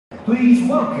Please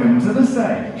welcome to the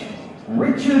stage,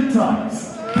 Richard Tice.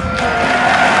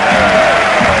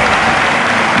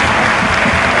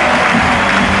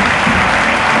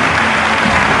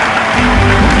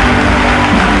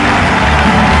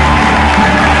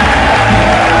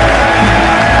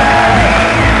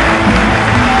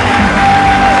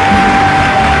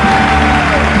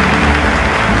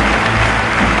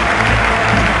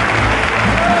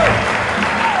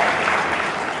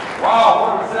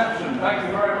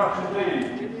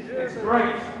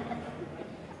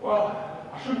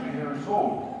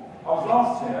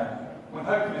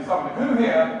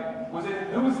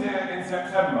 Who was here in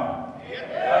September?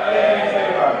 At the Leave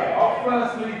Meeting rally, our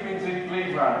first Leave Meeting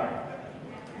Leave rally.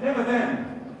 Never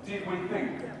then did we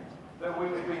think that we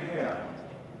would be here,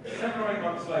 7 or 8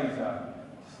 months later,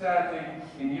 standing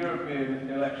in European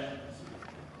elections.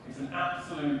 It's an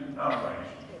absolute outrage.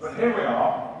 But here we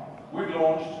are, we've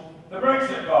launched the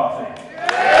Brexit Party.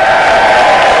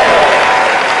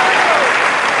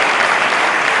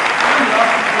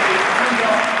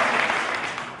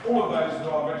 All of those who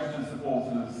are registered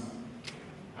supporters,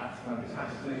 that's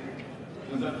fantastic.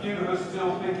 There's a few who are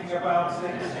still thinking about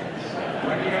it.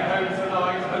 When you get home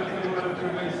tonight, hopefully we'll have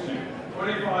convinced you.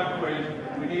 25 quid,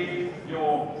 we need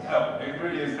your help. It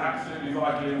really is absolutely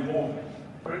vitally important.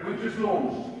 But we've just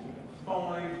launched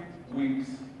 5 weeks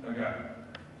ago.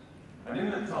 And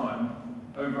in that time,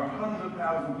 over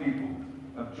 100,000 people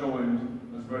have joined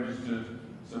as registered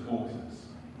supporters.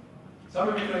 Some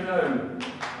of you may know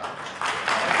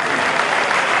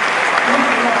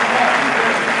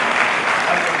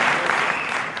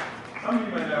Some of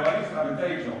you may know I used to have a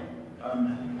day job. I don't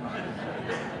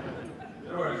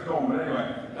know where it's gone, but anyway.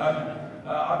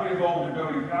 I've been involved in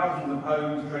building thousands of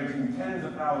homes, creating tens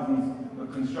of thousands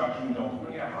of construction jobs,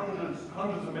 bringing out hundreds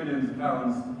of millions of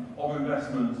pounds of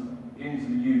investment into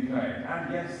the UK.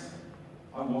 And yes,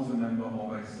 I was a member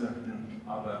of a certain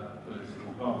other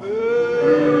political party.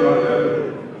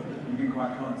 You've been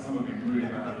quite kind, some have been really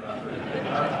mad about it.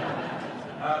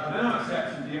 Then I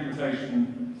accepted the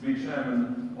invitation to be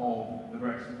chairman of the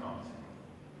Brexit Party.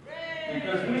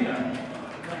 Because we know,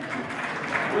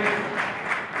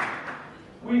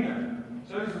 we know,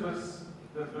 those of us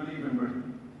that believe in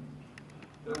Britain,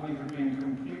 that we have been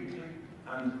completely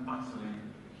and utterly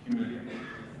humiliated.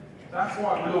 That's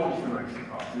why we launched the Brexit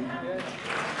Party.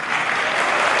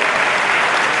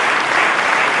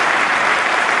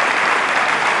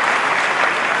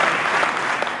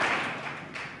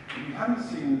 If you haven't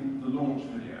seen the launch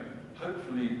video,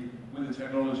 hopefully with the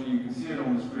technology you can see it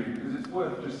on the screen, because it's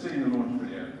worth just seeing the launch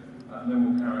video, and then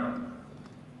we'll carry on.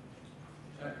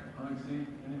 Check,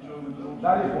 any trouble with the launch?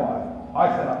 That is why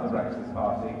I set up the Brexit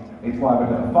Party. It's why we're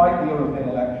going to fight the European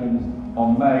elections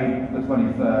on May the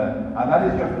 23rd, and that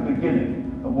is just the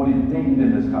beginning of what is needed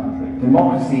in this country.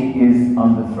 Democracy is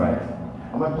under threat.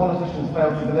 And when politicians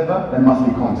fail to deliver, there must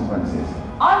be consequences.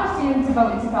 I was due to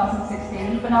vote in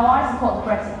 2016, but now I support the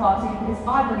Brexit Party because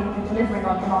I believe in delivering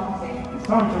on democracy. It's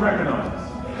time to recognise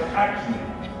that actually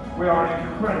we are an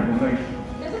incredible nation.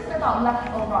 This isn't about left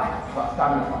or right. It's about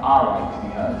standing for our right to be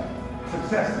heard.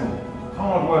 Successful,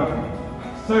 hard-working,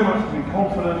 so much to be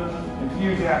confident,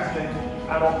 enthusiastic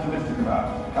and optimistic about.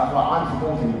 That's why I'm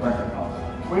supporting the Brexit Party.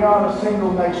 We are a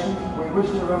single nation. We wish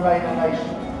to remain a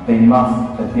nation. They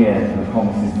must adhere to the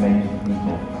promises made to the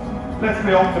people. Let's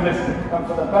be optimistic. And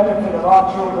for the benefit of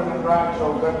our children and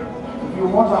grandchildren, if you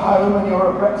want a home and you're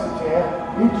a Brexiteer,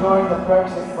 you join the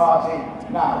Brexit Party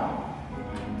now.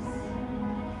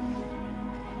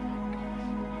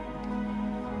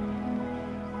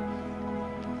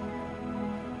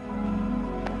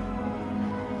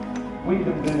 We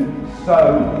can do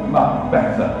so much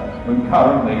better than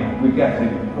currently we're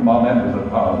getting from our members of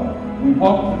parliament. We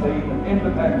want to be an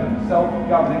independent,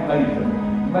 self-governing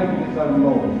nation, making its own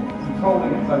laws,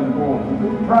 controlling its own borders.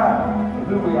 We're proud of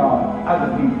who we are as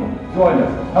a people. Join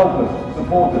us, help us,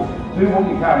 support us, do what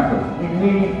you can for us. We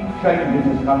need change in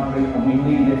this country and we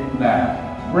need it now.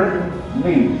 Britain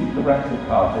needs the Brexit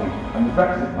Party and the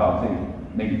Brexit Party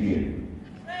needs you.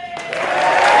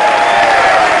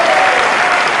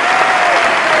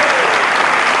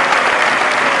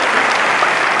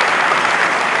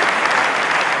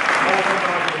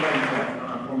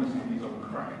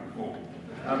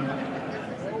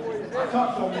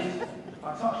 I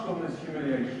touched on this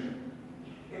humiliation.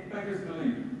 It beggars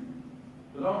belief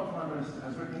that our Prime Minister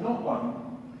has written not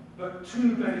one, but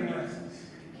 2 begging letters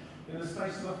in the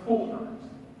space of a fortnight,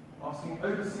 asking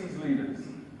overseas leaders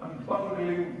and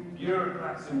bungling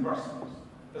bureaucrats in Brussels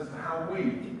as to how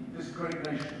we, this great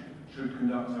nation, should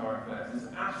conduct our affairs. It's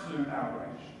an absolute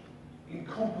outrage.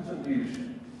 Incompetent leadership,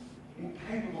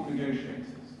 incapable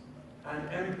negotiators, and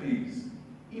MPs,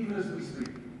 even as we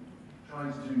speak,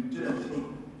 trying to do dirty,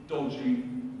 dodgy,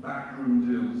 backroom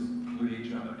deals with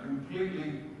each other,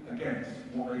 completely against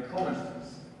what they promised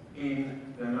us in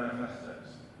their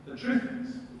manifestos. The truth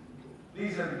is,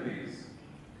 these MPs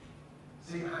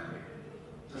seem happy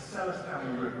to sell us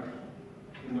down the river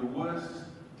in the worst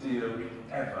deal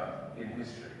ever in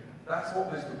history. That's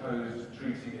what this proposed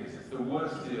treaty is. It's the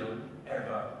worst deal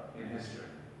ever in history.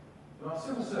 And our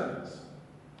civil servants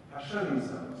have shown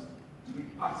themselves to be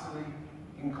utterly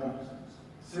incompetent,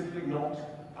 simply not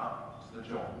up to the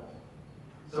job.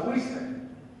 So we say,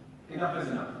 enough is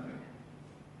enough.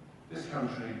 This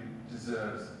country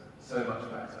deserves so much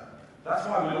better. That's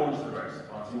why we launched the Brexit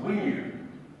Party. We knew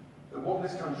that what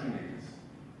this country needs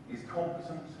is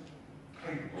competent,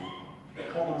 capable,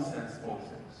 common sense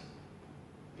politics.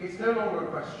 It's no longer a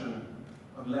question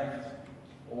of left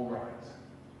or right.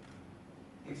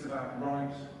 It's about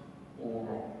right or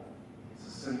wrong. It's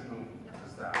as simple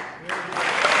as that.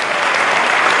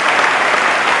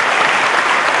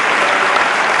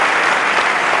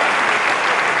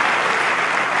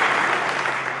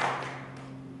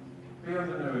 Be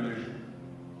under no illusion.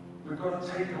 We've got to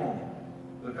take on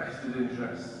the vested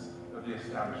interests of the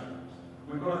establishment.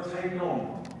 We've got to take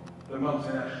on the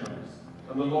multinationals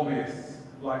and the lobbyists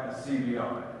like the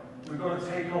CBI. We've got to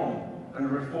take on and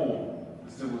reform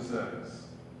the civil service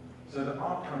so that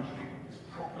our country is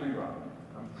properly run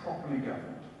and properly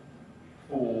governed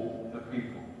for the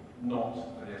people, not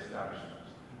for the establishment.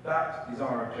 That is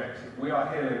our objective. We are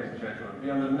here, ladies and gentlemen,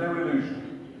 be under no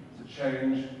illusion to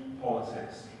change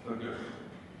politics for good.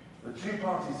 The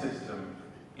two-party system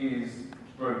is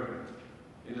broken.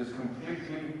 It has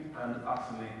completely and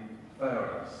utterly failed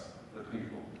us, the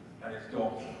people, and it's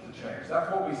got to change.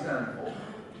 That's what we stand for.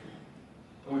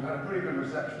 And we've had a pretty good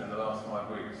reception in the last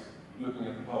 5 weeks, looking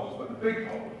at the polls, but the big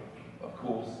poll, of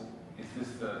course, is this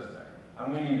Thursday.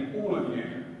 And we need all of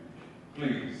you,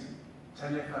 please,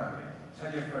 tell your family,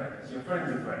 tell your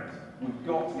friends of friends, we've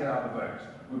got to get out the vote.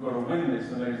 We've got to win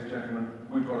this, and ladies and gentlemen,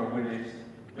 we've got to win it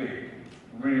big.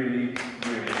 Really,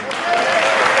 really big.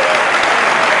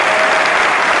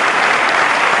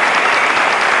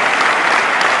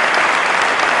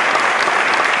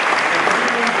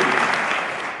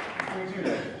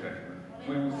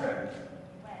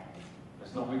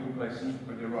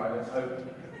 But you're right, let's hope.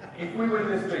 If we win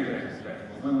this big, ladies and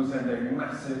gentlemen, we will send a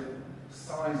massive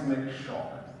seismic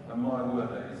shock, and my word,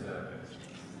 they deserve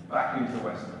it, back into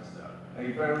Westminster.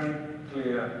 A very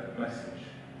clear message.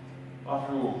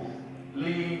 After all,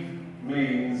 leave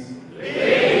means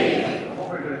leave. I'm not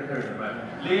very good at hearing the man.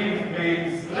 Leave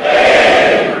means leave.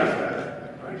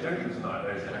 Very gentle tonight,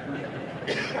 ladies and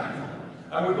gentlemen.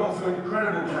 And we've got some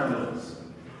incredible candidates.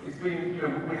 It's been,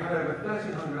 we had over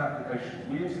 1,300 applications.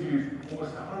 We interviewed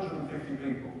almost 150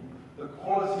 people. The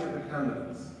quality of the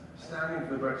candidates standing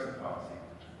for the Brexit Party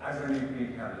as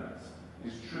MEP candidates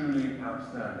is truly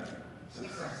outstanding.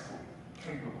 Successful,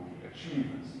 capable,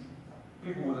 achievers.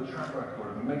 People with a track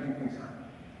record of making things happen,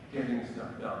 getting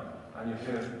stuff done. And you'll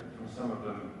hear from some of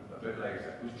them a bit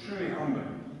later. It was truly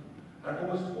humbling. And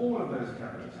almost all of those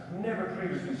candidates have never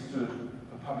previously stood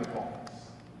for public office.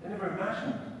 They never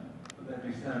imagined they'd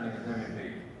be standing as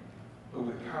MEP, but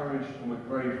with courage and with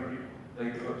bravery,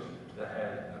 they put the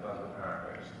head above the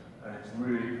parapet, and it's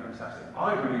really fantastic.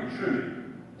 I believe truly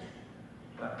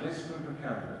that this group of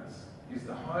candidates is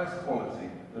the highest quality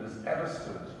that has ever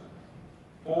stood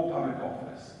for public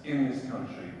office in this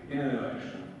country, in an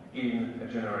election, in a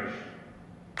generation.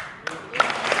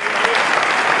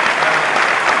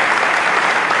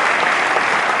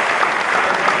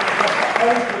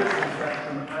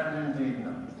 And indeed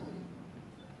none.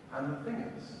 And the thing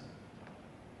is,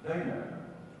 they know,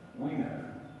 we know,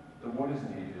 that what is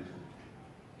needed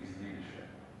is leadership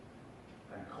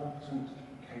and competent,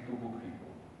 capable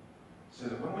people, so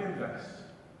that when we invest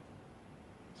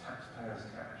taxpayers'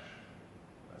 cash,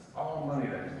 that's our money,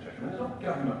 ladies and gentlemen, it's not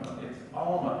government money, it's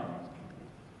our money.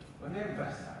 When they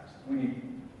invest that, we need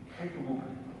capable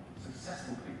people,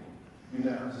 successful people, who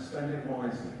know how to spend it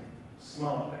wisely,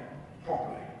 smartly,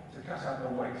 properly, to cut out the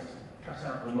waste, cut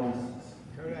out the nonsense.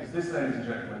 Because this, ladies and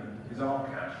gentlemen, is our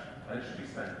cash, and it should be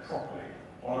spent properly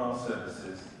on our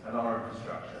services and our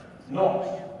infrastructure, not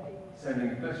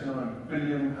sending £39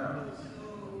 billion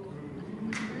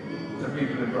to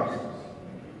people in Brussels.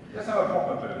 Let's have a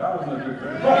proper boo. That wasn't a good boo.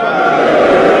 I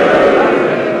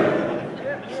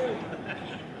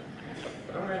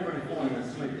don't want anybody falling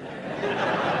asleep.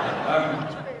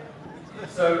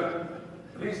 So,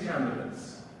 these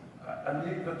candidates,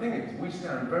 and the thing is, we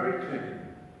stand very clearly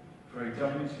for a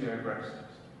WTO Brexit.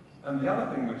 And the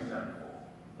other thing we stand for,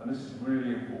 and this is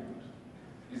really important,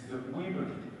 is that we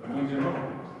believe, and we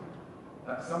demand,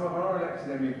 that some of our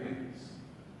elected MEPs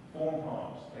form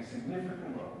part, a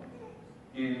significant role,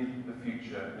 in the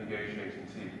future negotiating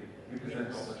team, because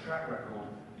they've got the track record,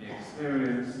 the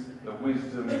experience, the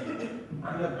wisdom,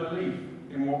 and the belief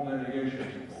in what they're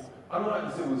negotiating for. Unlike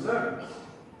the civil servants,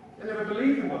 they never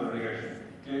believed in what they're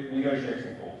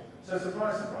negotiating for. So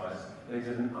surprise, surprise, they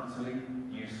did an utterly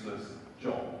useless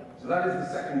job. So that is the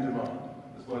second demand,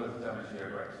 as well as the damage here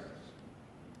at Brexit.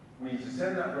 We need to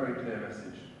send that very clear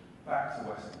message back to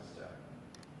Westminster.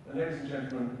 And ladies and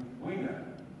gentlemen, we know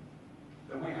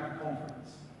that we have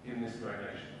confidence in this great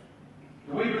nation.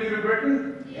 Do we believe in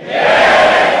Britain?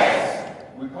 Yes!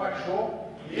 Are we quite sure?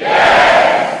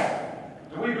 Yes!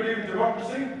 Do we believe in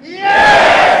democracy?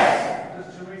 Yes!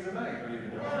 Does Theresa May believe in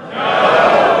democracy? No!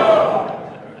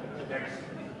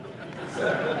 Excellent. So,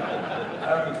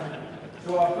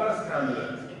 to our first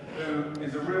candidate, who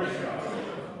is a real star,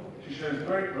 she shows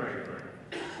great bravery.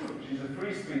 She's a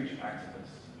free speech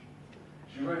activist.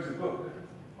 She wrote a book.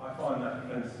 I find that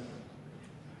offensive.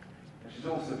 And she's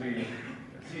also been a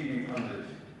TV pundit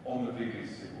on the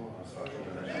BBC. Well, I'm sorry,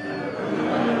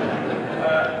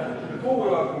 before we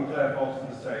welcome Claire Fox to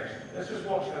the stage, let's just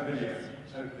watch her video,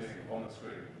 hopefully on the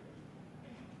screen.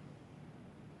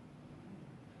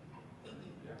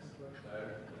 Yes?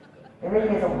 It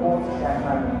really is a watershed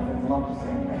moment for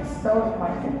democracy. The historic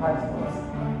question posed to us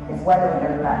is whether we're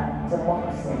going to let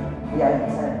democracy be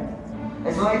overturned.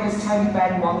 As Labour's Tony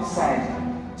Benn once said,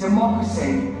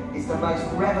 democracy is the most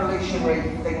revolutionary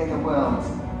thing in the world.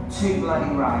 Too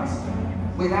bloody right.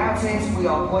 Without it, we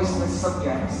are voiceless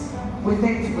subjects. With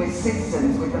it, we're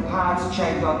citizens with the power to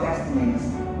change our destinies.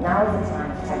 Now is the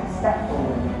time to take a step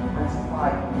forward and to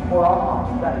fight for our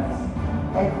party votes.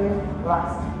 Every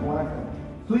last one of them.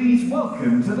 Please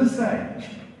welcome to the stage,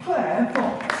 Claire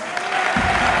Fox.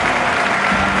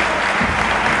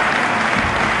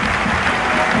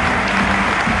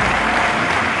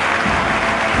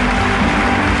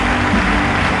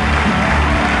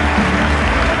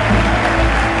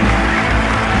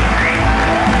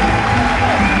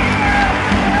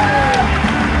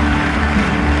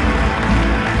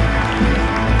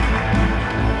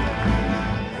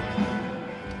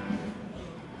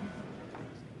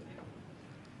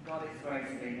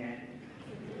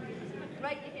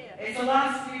 It's the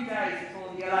last few days before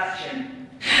the election.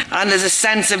 And there's a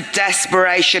sense of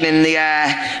desperation in the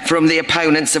air from the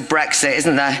opponents of Brexit,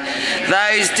 isn't there?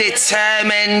 Those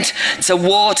determined to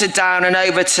water down and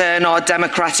overturn our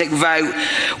democratic vote.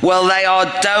 Well, they are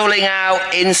doling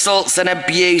out insults and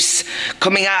abuse,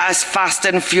 coming at us fast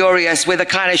and furious with a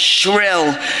kind of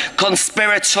shrill,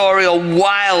 conspiratorial,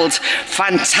 wild,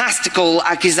 fantastical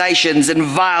accusations and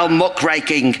vile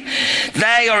muckraking.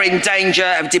 They are in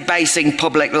danger of debasing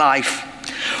public life.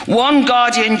 One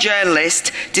Guardian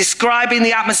journalist, describing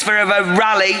the atmosphere of a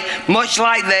rally much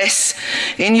like this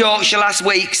in Yorkshire last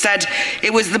week, said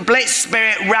it was the Blitz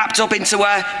spirit whipped up into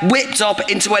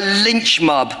a lynch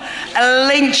mob. A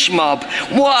lynch mob.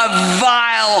 What a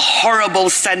vile, horrible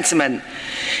sentiment.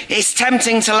 It's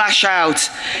tempting to lash out.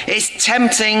 It's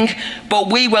tempting,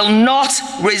 but we will not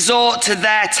resort to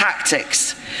their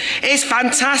tactics. It's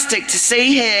fantastic to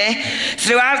see here,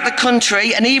 throughout the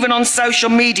country and even on social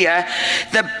media,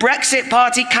 the Brexit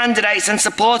Party candidates and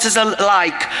supporters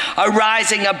alike are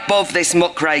rising above this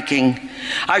muckraking.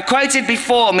 I quoted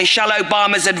before Michelle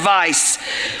Obama's advice.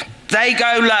 They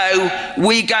go low,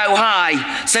 we go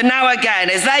high. So now again,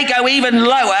 as they go even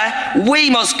lower, we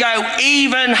must go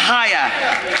even higher.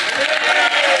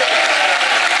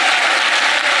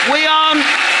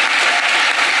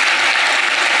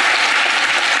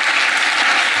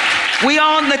 We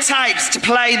aren't the types to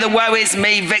play the woe is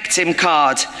me victim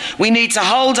card. We need to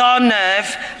hold our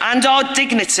nerve and our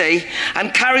dignity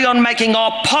and carry on making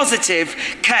our positive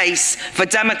case for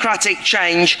democratic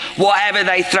change, whatever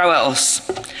they throw at us.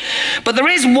 But there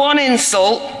is one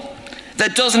insult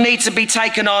that does need to be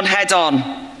taken on head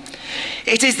on.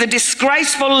 It is the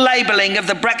disgraceful labelling of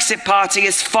the Brexit Party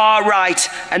as far right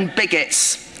and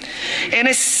bigots. In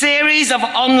a series of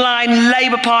online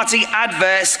Labour Party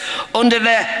adverts under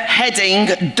the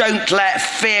heading "Don't Let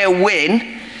Fear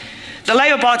Win," the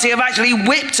Labour Party have actually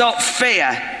whipped up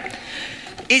fear.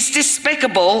 It's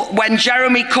despicable when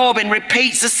Jeremy Corbyn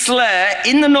repeats a slur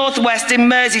in the Northwest in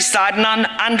Merseyside and on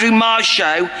Andrew Marr's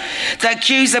show that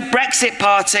accuse the Brexit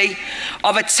Party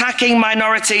of attacking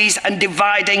minorities and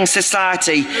dividing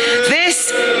society. This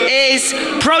is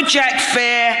Project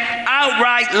Fear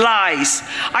outright lies.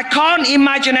 I can't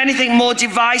imagine anything more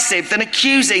divisive than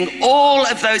accusing all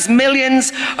of those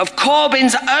millions of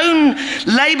Corbyn's own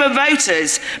Labour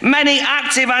voters, many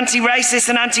active anti-racists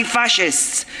and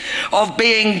anti-fascists, of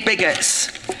being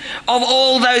bigots. Of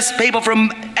all those people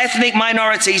from ethnic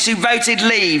minorities who voted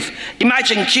Leave,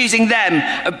 imagine accusing them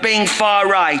of being far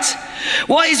right.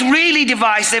 What is really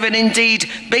divisive and indeed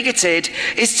bigoted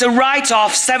is to write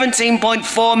off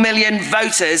 17.4 million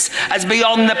voters as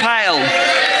beyond the pale.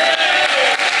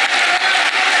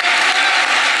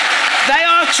 They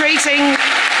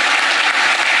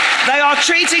are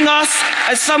treating us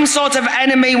as some sort of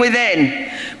enemy within.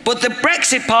 But the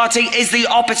Brexit Party is the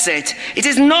opposite. It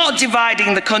is not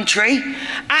dividing the country.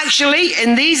 Actually,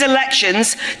 in these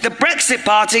elections, the Brexit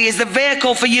Party is the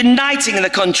vehicle for uniting the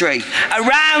country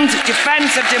around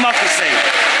defence of democracy.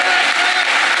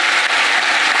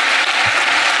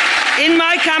 In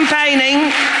my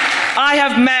campaigning, I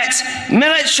have met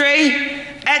military,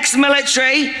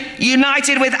 ex-military,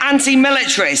 united with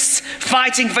anti-militarists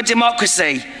fighting for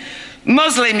democracy.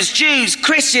 Muslims, Jews,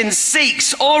 Christians,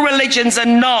 Sikhs, all religions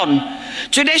and none.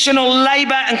 Traditional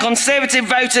Labour and Conservative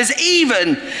voters,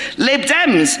 even Lib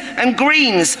Dems and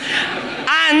Greens.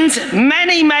 And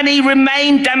many, many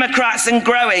Remain Democrats and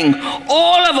growing.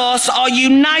 All of us are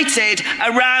united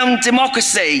around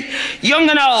democracy. Young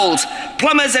and old,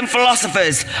 plumbers and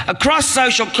philosophers, across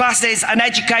social classes and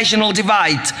educational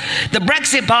divide. The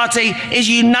Brexit Party is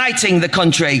uniting the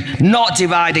country, not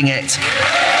dividing it.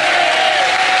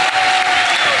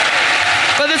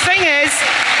 But the thing is,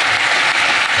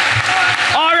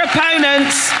 our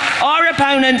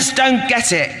opponents don't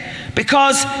get it,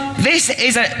 because this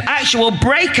is an actual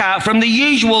breakout from the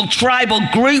usual tribal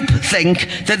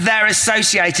groupthink that they're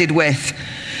associated with.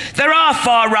 There are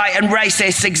far-right and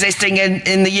racists existing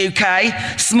in the UK,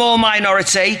 small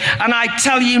minority, and I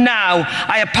tell you now,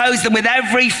 I oppose them with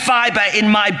every fibre in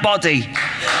my body.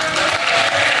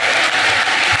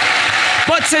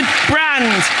 But to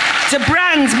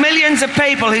brand millions of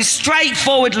people who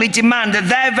straightforwardly demand that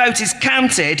their vote is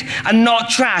counted and not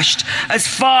trashed as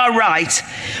far right,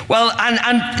 well,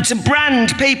 and to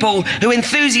brand people who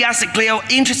enthusiastically are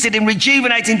interested in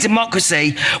rejuvenating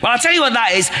democracy, well, I'll tell you what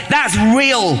that is. That's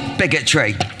real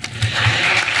bigotry.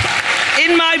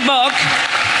 In my book,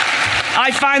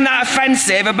 I find that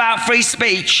offensive about free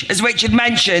speech, as Richard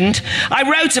mentioned. I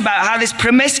wrote about how this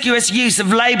promiscuous use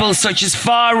of labels such as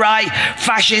far right,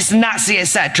 fascist, Nazi,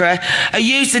 etc. are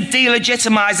used to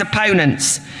delegitimise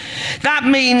opponents. That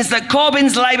means that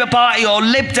Corbyn's Labour Party or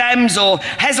Lib Dems or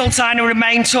Heseltine and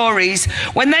Remain Tories,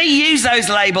 when they use those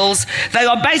labels, they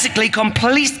are basically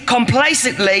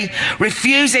complacently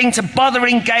refusing to bother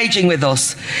engaging with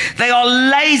us. They are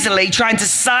lazily trying to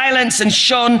silence and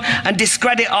shun and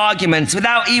discredit arguments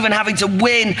without even having to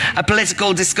win a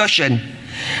political discussion.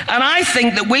 And I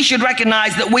think that we should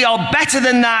recognise that we are better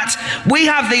than that. We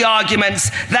have the arguments.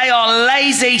 They are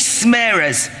lazy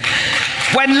smearers.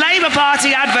 When Labour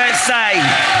Party adverts say,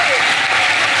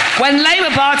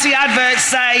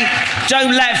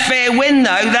 don't let fear win,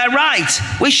 though, they're right.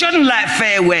 We shouldn't let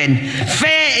fear win.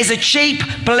 Fear is a cheap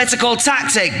political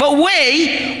tactic. But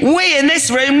we in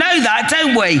this room know that,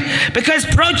 don't we? Because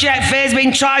Project Fear has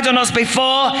been tried on us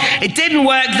before. It didn't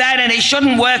work then and it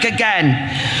shouldn't work again.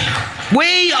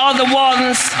 We are the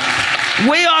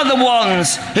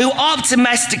ones who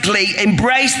optimistically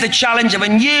embrace the challenge of a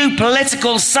new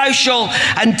political, social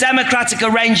and democratic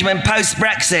arrangement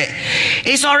post-Brexit.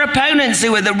 It's our opponents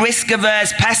who are the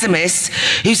risk-averse pessimists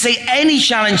who see any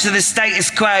challenge to the status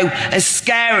quo as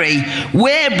scary.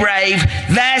 We're brave,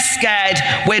 they're scared,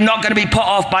 we're not going to be put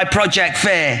off by Project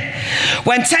Fear.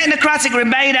 When technocratic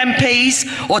Remain MPs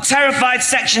or terrified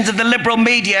sections of the liberal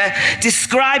media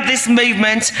describe this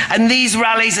movement and these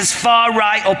rallies as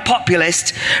far-right or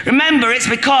populist, remember, it's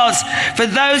because for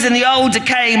those in the old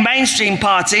decaying mainstream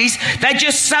parties, they're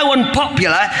just so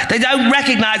unpopular, they don't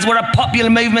recognise what a popular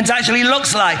movement actually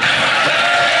looks like.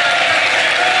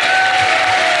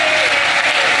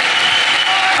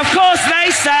 Of course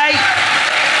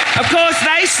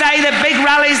they say that big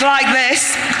rallies like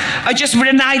this are just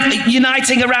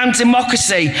uniting around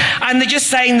democracy, and they're just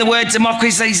saying the word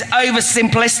democracy is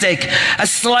oversimplistic, a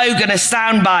slogan, a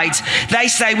soundbite. They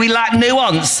say we lack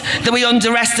nuance, that we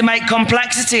underestimate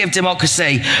complexity of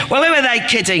democracy. Well, who are they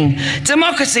kidding?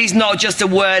 Democracy is not just a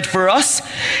word for us.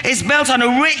 It's built on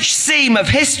a rich seam of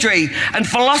history and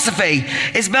philosophy.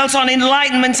 It's built on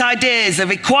Enlightenment ideas of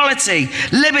equality,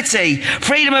 liberty,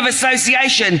 freedom of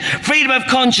association, freedom of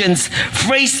conscience, elections,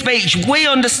 free speech. We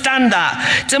understand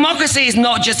that. Democracy is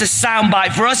not just a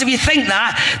soundbite for us. If you think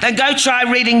that, then go try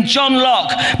reading John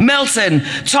Locke, Milton,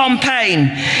 Tom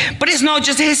Paine. But it's not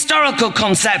just a historical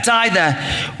concept either.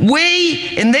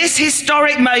 We, in this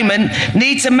historic moment,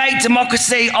 need to make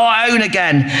democracy our own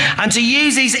again and to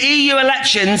use these EU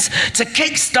elections to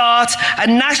kickstart a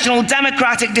national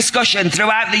democratic discussion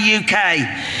throughout the UK.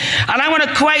 And I want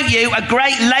to quote you a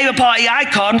great Labour Party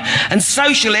icon and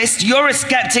socialist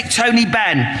Eurosceptic Tony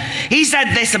Benn. He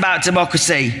said this about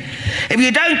democracy: if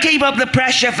you don't keep up the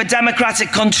pressure for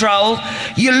democratic control,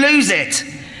 you lose it.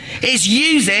 It's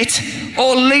use it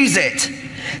or lose it.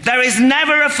 There is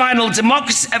never a final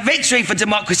victory for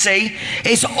democracy.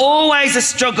 It's always a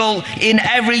struggle in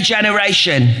every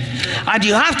generation. And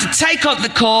you have to take up the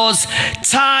cause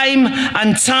time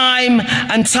and time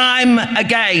and time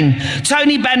again.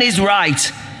 Tony Benn is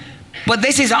right. But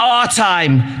this is our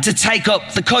time to take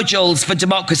up the cudgels for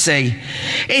democracy.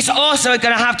 It's also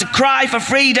going to have to cry for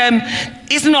freedom.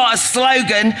 It's not a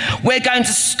slogan. We're going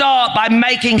to start by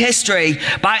making history,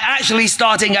 by actually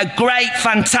starting a great,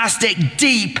 fantastic,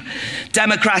 deep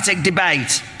democratic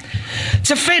debate.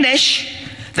 To finish,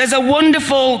 there's a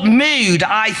wonderful mood,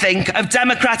 I think, of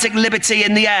democratic liberty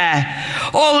in the air.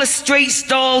 All the street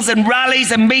stalls and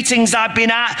rallies and meetings I've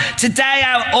been at, today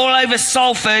out all over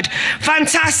Salford,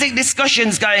 fantastic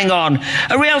discussions going on.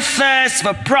 A real thirst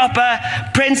for proper,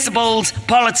 principled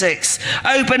politics,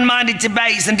 open-minded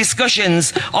debates and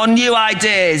discussions on new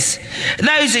ideas.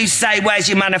 Those who say, where's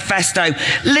your manifesto?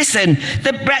 Listen,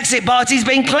 the Brexit Party's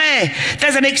been clear.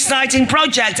 There's an exciting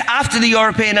project after the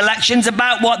European elections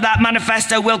about what that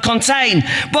manifesto will contain.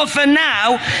 But for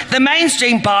now, the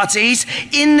mainstream parties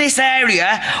in this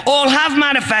area all have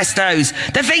manifestos.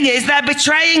 The thing is, they're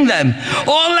betraying them.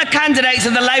 All the candidates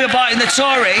of the Labour Party and the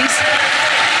Tories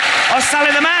are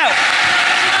selling them out.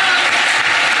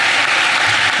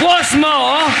 What's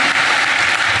more,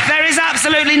 there is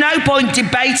absolutely no point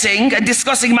debating and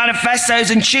discussing manifestos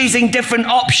and choosing different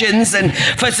options and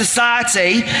for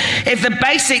society if the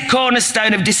basic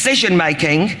cornerstone of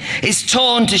decision-making is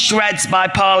torn to shreds by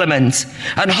Parliament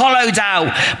and hollowed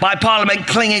out by Parliament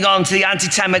clinging on to the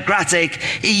anti-democratic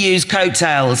EU's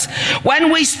coattails.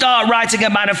 When we start writing a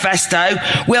manifesto,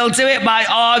 we'll do it by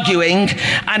arguing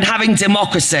and having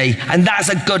democracy, and that's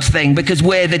a good thing because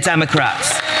we're the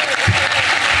Democrats.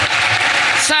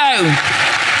 So,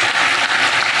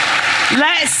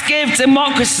 let's give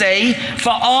democracy for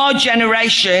our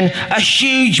generation a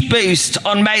huge boost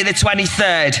on May the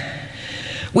 23rd.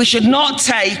 We should not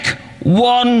take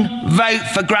one vote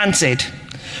for granted.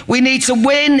 We need to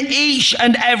win each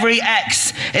and every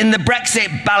X in the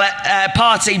Brexit ballot,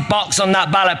 party box on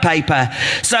that ballot paper.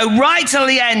 So right till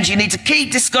the end, you need to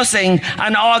keep discussing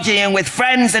and arguing with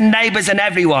friends and neighbours and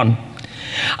everyone.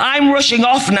 I'm rushing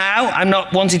off now, I'm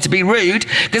not wanting to be rude,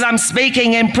 because I'm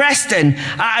speaking in Preston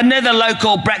at another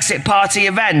local Brexit Party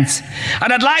event.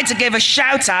 And I'd like to give a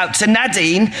shout out to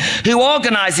Nadine, who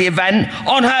organised the event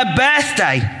on her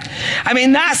birthday. I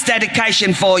mean, that's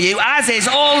dedication for you, as is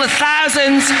all the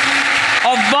thousands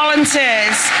of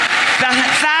volunteers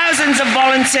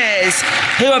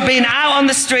who have been out on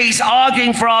the streets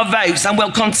arguing for our votes and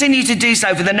will continue to do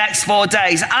so for the next 4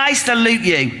 days. I salute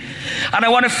you. And I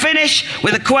want to finish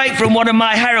with a quote from one of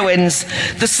my heroines,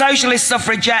 the socialist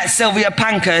suffragette Sylvia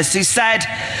Pankhurst, who said,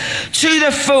 "To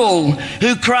the fool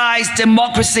who cries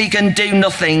democracy can do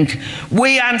nothing,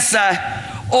 we answer,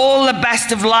 all the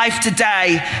best of life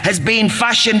today has been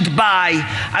fashioned by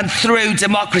and through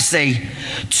democracy."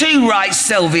 Too right,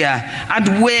 Sylvia,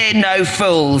 and we're no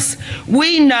fools.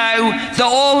 We know that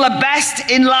all the best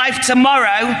in life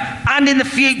tomorrow and in the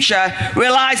future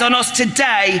relies on us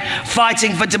today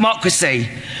fighting for democracy.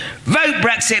 Vote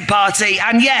Brexit Party,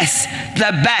 and yes,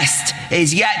 the best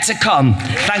is yet to come.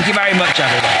 Thank you very much,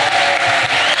 everyone.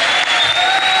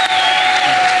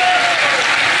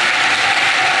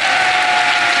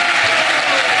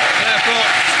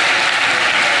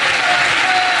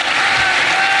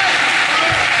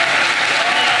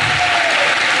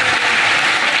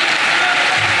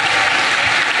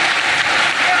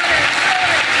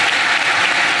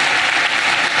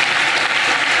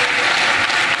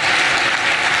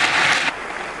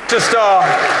 To start,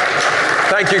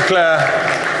 thank you,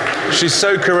 Claire. She's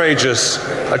so courageous,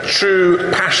 a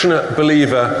true, passionate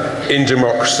believer in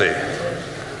democracy.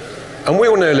 And we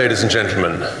all know, ladies and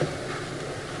gentlemen,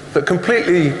 that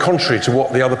completely contrary to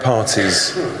what the other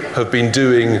parties have been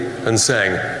doing and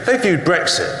saying, they viewed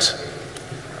Brexit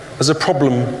as a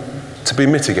problem to be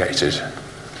mitigated.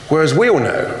 Whereas we all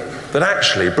know that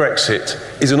actually Brexit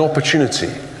is an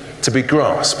opportunity to be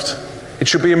grasped. It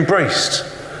should be embraced.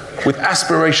 with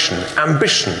aspiration,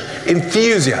 ambition,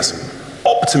 enthusiasm,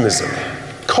 optimism,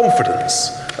 confidence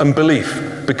and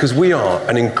belief, because we are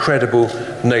an incredible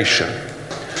nation.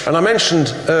 And I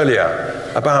mentioned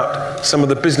earlier about some of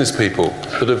the business people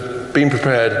that have been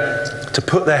prepared to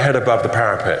put their head above the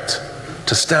parapet,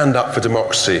 to stand up for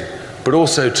democracy, but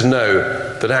also to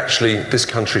know that actually this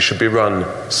country should be run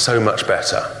so much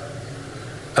better.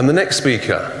 And the next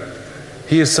speaker,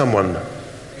 he is someone,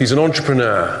 he's an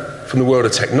entrepreneur from the world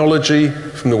of technology,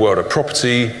 from the world of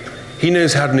property. He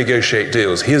knows how to negotiate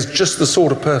deals. He is just the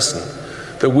sort of person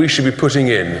that we should be putting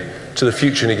in to the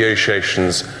future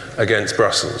negotiations against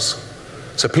Brussels.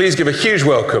 So please give a huge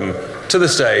welcome to the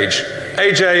stage,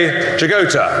 AJ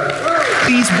Jagota.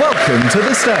 Please welcome to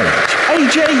the stage,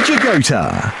 AJ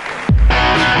Jagota.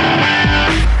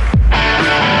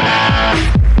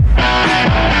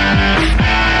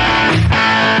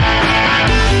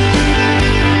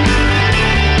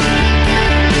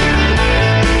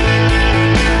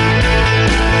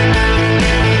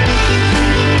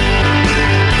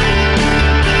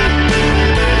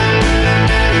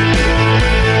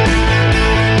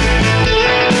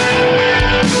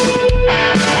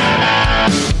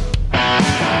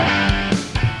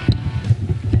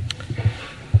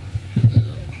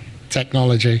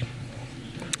 Technology.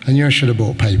 I knew I should have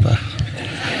bought paper.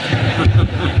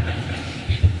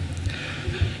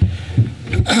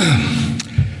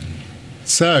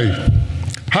 So,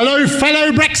 hello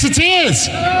fellow Brexiteers!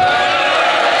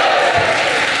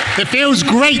 It feels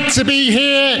great to be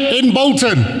here in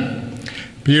Bolton.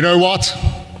 But you know what?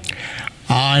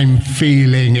 I'm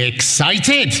feeling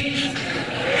excited.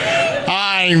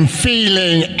 I'm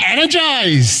feeling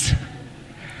energized.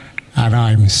 And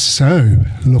I'm so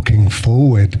looking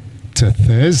forward to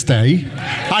Thursday.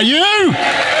 Are you?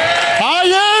 Are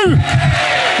you?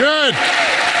 Good.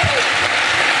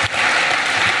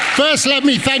 First, let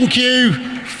me thank you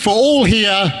for all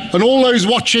here and all those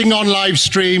watching on live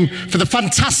stream for the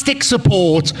fantastic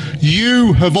support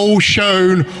you have all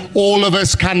shown all of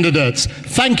us candidates.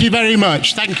 Thank you very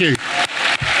much. Thank you.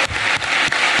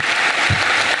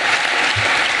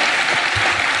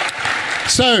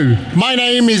 So, my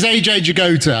name is AJ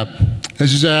Jagota.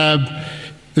 As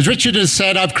Richard has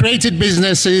said, I've created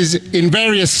businesses in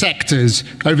various sectors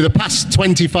over the past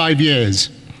 25 years.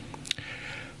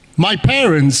 My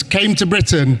parents came to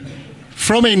Britain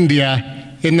from India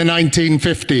in the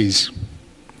 1950s.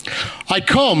 I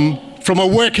come from a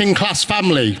working class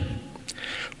family.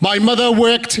 My mother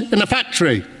worked in a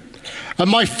factory,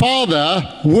 and my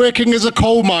father working as a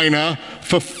coal miner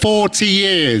for 40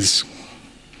 years.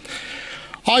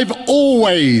 I've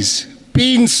always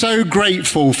been so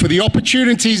grateful for the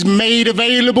opportunities made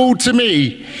available to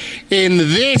me in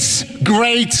this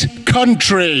great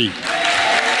country.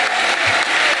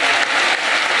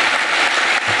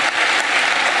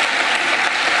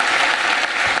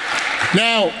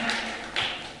 Now,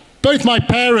 both my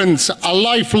parents are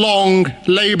lifelong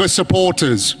Labour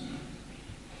supporters.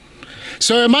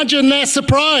 So imagine their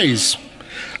surprise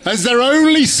as their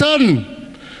only son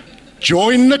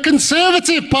joined the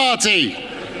Conservative Party.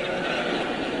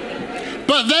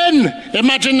 But then,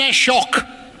 imagine their shock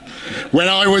when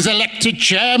I was elected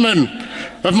chairman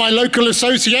of my local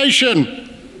association.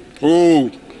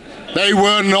 Oh, they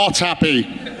were not happy.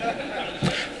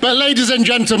 But ladies and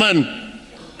gentlemen,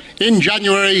 in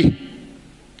January,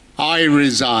 I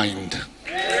resigned.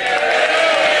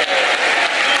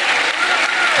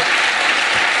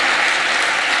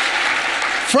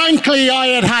 Frankly, I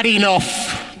had had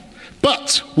enough.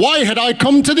 But why had I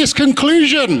come to this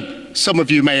conclusion, some of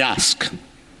you may ask?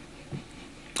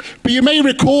 But you may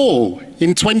recall,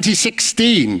 in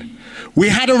 2016, we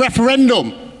had a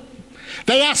referendum.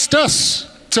 They asked us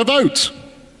to vote.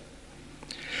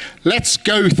 Let's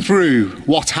go through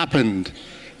what happened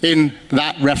in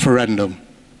that referendum.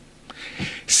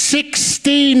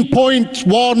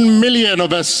 16.1 million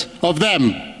of us, of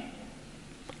them,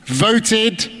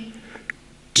 voted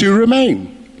to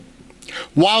remain,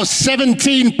 while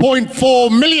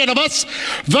 17.4 million of us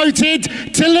voted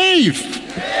to leave.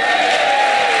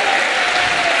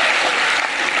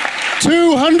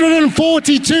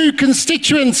 242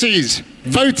 constituencies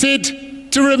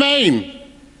voted to remain.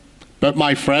 But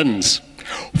my friends,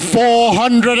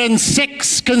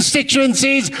 406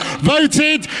 constituencies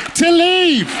voted to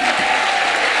leave.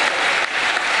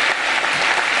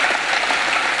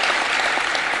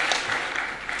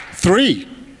 Three.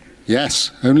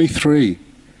 Yes, only 3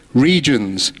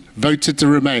 regions voted to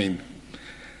remain.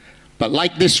 But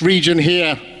like this region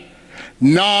here,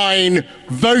 9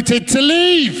 voted to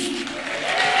leave.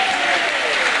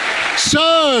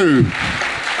 So,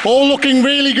 All looking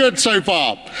really good so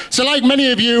far. So like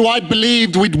many of you, I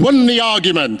believed we'd won the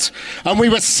argument and we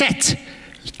were set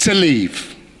to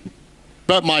leave.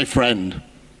 But my friend,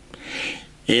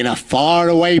 in a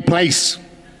faraway place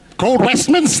called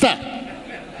Westminster,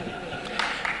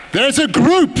 there's a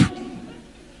group,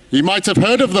 you might have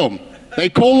heard of them. They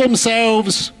call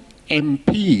themselves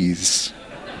MEPs.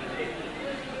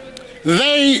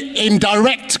 They, in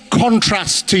direct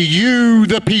contrast to you,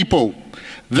 the people,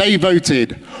 they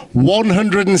voted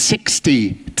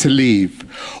 160 to leave,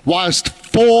 whilst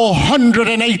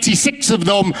 486 of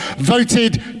them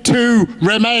voted to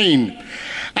remain.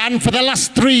 And for the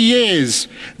last 3 years,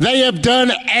 they have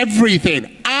done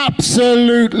everything,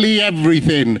 absolutely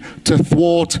everything, to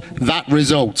thwart that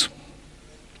result.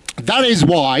 That is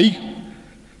why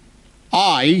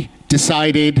I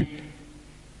decided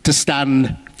to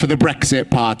stand for the Brexit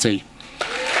Party.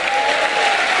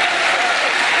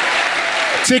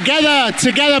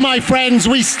 Together, my friends,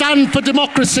 we stand for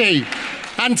democracy,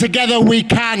 and together we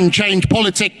can change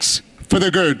politics for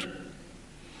the good.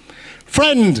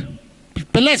 Friend,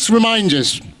 but let's remind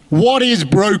us, what is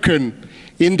broken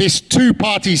in this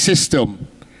two-party system?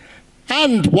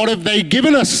 And what have they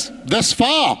given us thus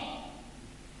far?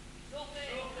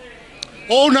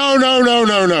 Oh,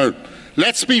 no.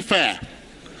 Let's be fair.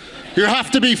 You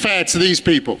have to be fair to these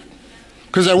people,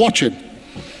 because they're watching.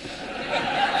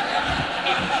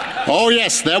 Oh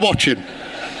yes, they're watching.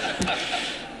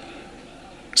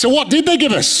 So what did they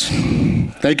give us?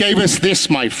 They gave us this,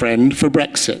 my friend, for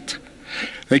Brexit.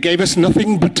 They gave us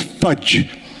nothing but fudge.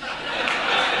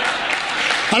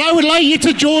 And I would like you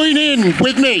to join in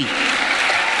with me.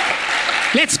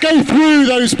 Let's go through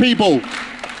those people.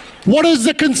 What has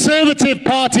the Conservative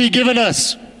Party given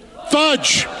us?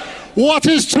 Fudge. What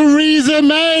has Theresa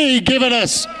May given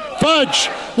us? Fudge.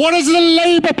 What has the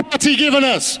Labour Party given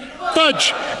us?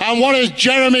 Fudge. And what has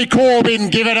Jeremy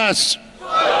Corbyn given us?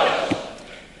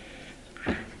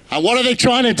 And what are they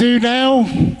trying to do now?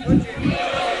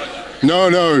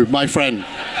 No, my friend.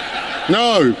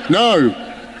 No.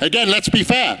 Again, let's be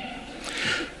fair.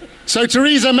 So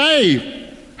Theresa May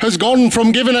has gone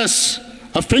from giving us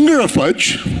a finger of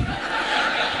fudge.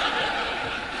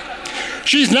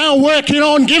 She's now working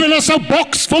on giving us a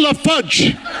box full of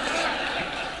fudge.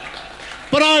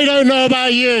 But I don't know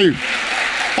about you.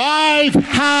 I've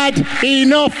had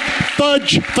enough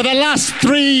fudge for the last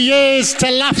 3 years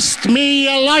to last me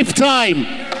a lifetime.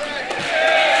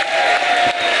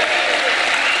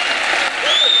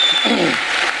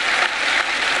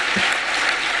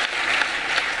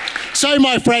 So,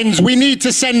 my friends, we need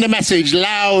to send a message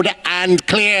loud and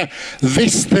clear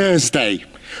this Thursday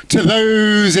to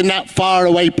those in that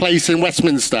faraway place in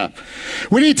Westminster.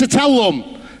 We need to tell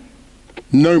them,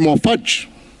 no more fudge.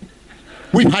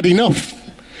 We've had enough.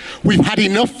 We've had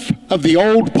enough of the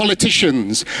old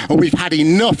politicians, and we've had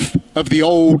enough of the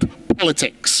old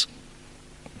politics.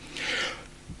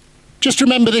 Just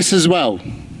remember this as well.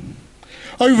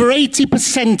 Over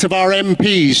 80% of our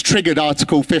MPs triggered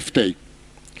Article 50,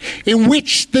 in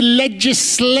which the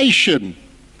legislation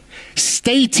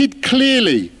stated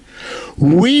clearly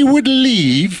we would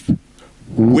leave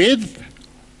with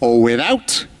or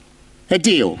without a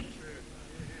deal.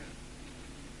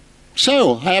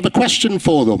 So, I have a question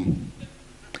for them.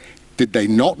 Did they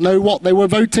not know what they were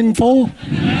voting for?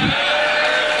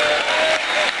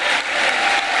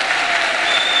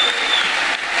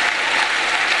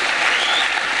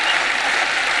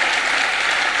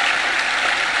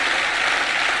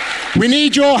 We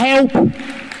need your help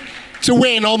to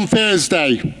win on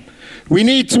Thursday. We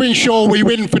need to ensure we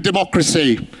win for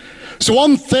democracy. So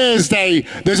on Thursday,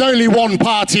 there's only one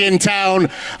party in town,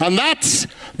 and that's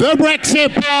the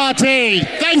Brexit Party.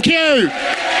 Thank you.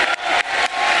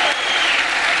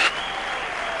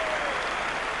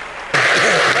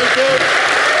 Thank you.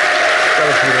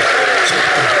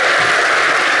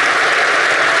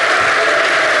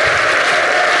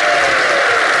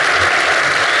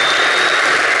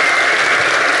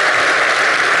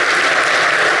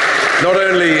 Not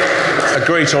only a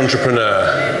great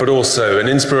entrepreneur, but also an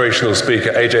inspirational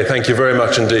speaker. AJ, thank you very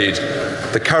much indeed.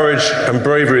 The courage and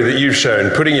bravery that you've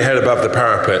shown, putting your head above the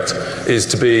parapet, is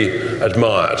to be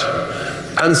admired.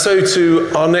 And so to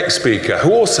our next speaker,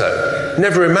 who also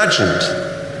never imagined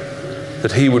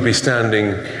that he would be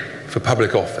standing for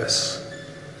public office,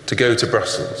 to go to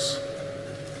Brussels.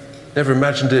 Never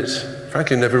imagined it,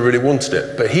 frankly never really wanted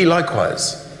it, but he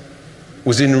likewise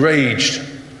was enraged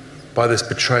by this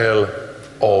betrayal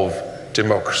of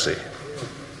democracy.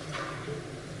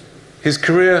 His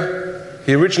career,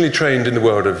 he originally trained in the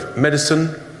world of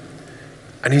medicine,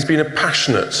 and he's been a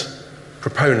passionate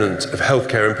proponent of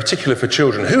healthcare, in particular for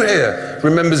children. Who here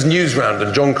remembers Newsround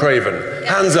and John Craven?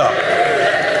 Hands up.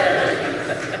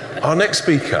 Our next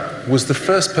speaker was the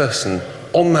first person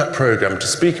on that programme to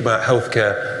speak about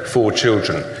healthcare for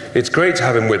children. It's great to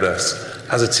have him with us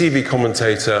as a TV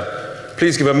commentator.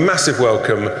 Please give a massive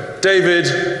welcome,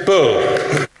 David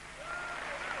Bull.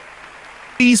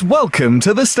 Please welcome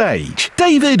to the stage,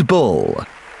 David Bull.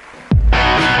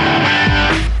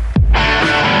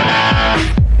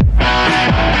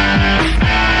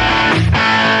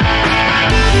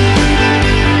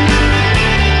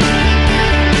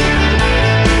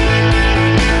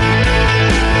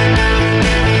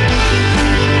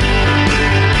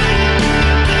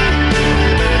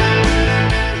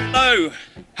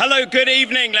 Hello, good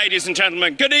evening, ladies and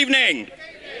gentlemen. Good evening.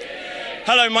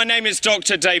 Hello, my name is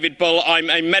Dr. David Bull. I'm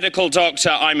a medical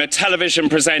doctor, I'm a television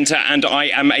presenter, and I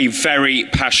am a very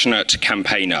passionate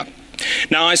campaigner.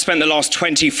 Now, I spent the last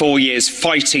 24 years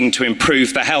fighting to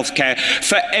improve the healthcare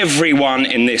for everyone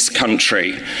in this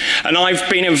country. And I've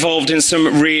been involved in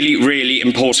some really, really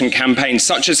important campaigns,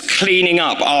 such as cleaning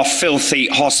up our filthy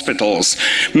hospitals,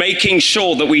 making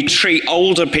sure that we treat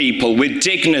older people with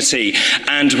dignity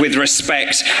and with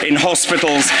respect in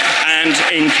hospitals and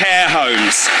in care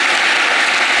homes.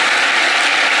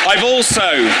 I've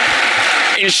also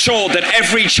ensured that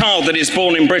every child that is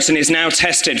born in Britain is now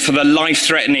tested for the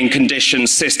life-threatening condition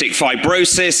cystic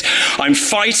fibrosis. I'm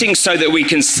fighting so that we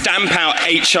can stamp out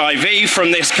HIV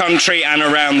from this country and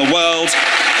around the world.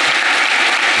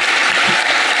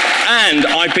 And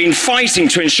I've been fighting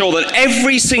to ensure that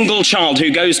every single child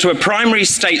who goes to a primary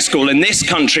state school in this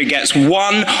country gets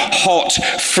one hot,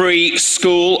 free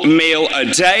school meal a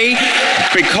day,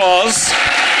 because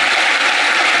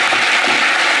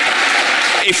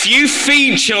if you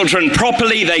feed children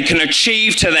properly, they can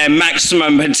achieve to their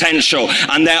maximum potential.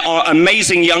 And there are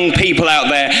amazing young people out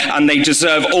there, and they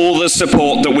deserve all the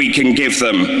support that we can give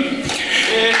them.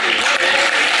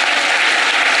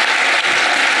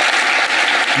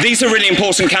 These are really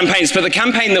important campaigns, but the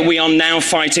campaign that we are now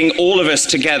fighting, all of us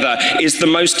together, is the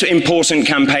most important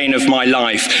campaign of my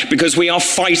life, because we are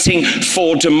fighting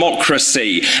for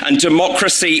democracy, and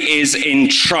democracy is in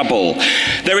trouble.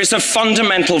 There is a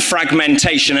fundamental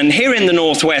fragmentation, and here in the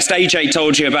Northwest, AJ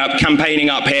told you about campaigning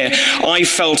up here, I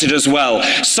felt it as well.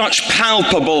 Such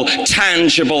palpable,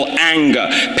 tangible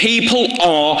anger. People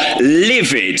are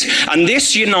livid, and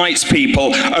this unites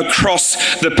people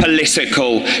across the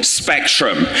political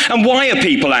spectrum. And why are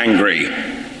people angry?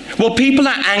 Well, people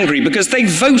are angry because they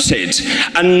voted,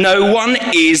 and no one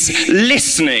is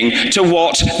listening to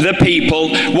what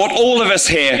all of us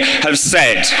here have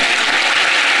said.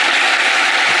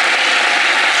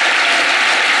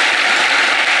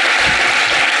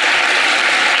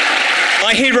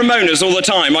 I hear Ramonas all the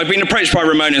time. I've been approached by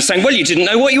Ramonas saying, well, you didn't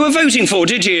know what you were voting for,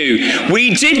 did you?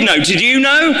 We did know. Did you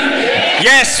know?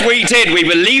 Yes, we did. We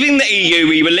were leaving the EU,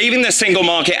 we were leaving the single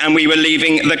market, and we were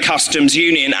leaving the customs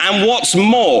union. And what's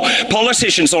more,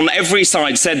 politicians on every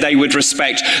side said they would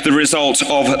respect the result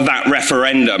of that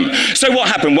referendum. So what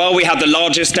happened? Well, we had the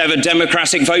largest ever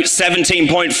democratic vote.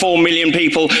 17.4 million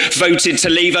people voted to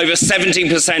leave, over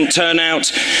 70%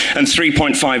 turnout, and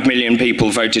 3.5 million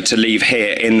people voted to leave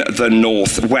here in the Northwest.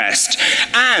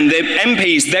 And the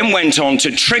MPs then went on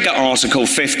to trigger Article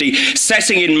 50,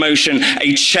 setting in motion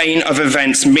a chain of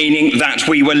events, meaning that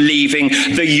we were leaving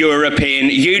the European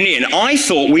Union. I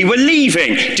thought we were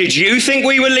leaving. Did you think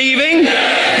we were leaving?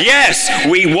 Yes,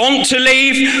 we want to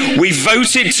leave, we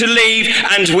voted to leave,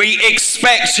 and we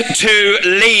expect to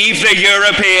leave the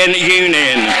European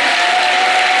Union.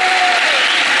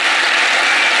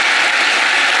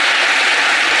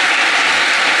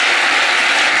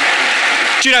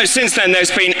 Do you know, since then there's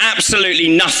been absolutely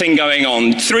nothing going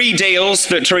on. 3 deals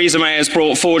that Theresa May has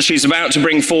brought forward. She's about to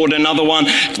bring forward another one.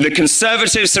 The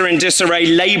Conservatives are in disarray.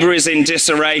 Labour is in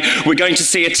disarray. We're going to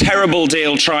see a terrible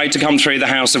deal try to come through the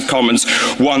House of Commons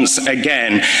once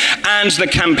again. And the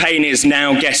campaign is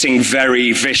now getting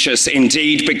very vicious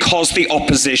indeed, because the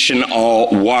opposition are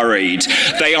worried.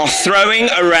 They are throwing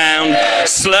around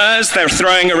slurs, they're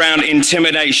throwing around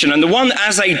intimidation. And the one,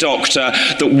 as a doctor,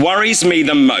 that worries me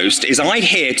the most is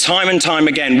I hear time and time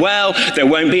again, well, there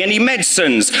won't be any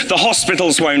medicines, the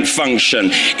hospitals won't function.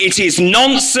 It is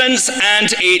nonsense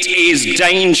and it is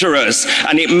dangerous,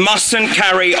 and it mustn't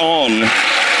carry on.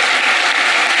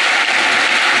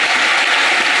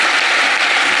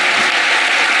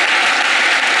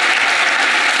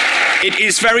 It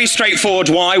is very straightforward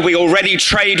why. We already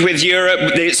trade with Europe.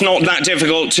 It's not that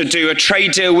difficult to do a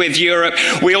trade deal with Europe.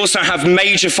 We also have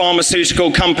major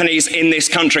pharmaceutical companies in this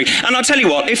country. And I'll tell you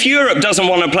what, if Europe doesn't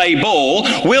want to play ball,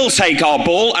 we'll take our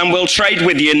ball and we'll trade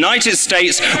with the United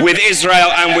States, with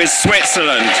Israel and with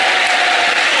Switzerland.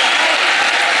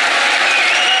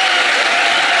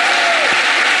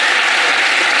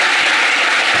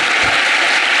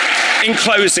 In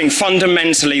closing,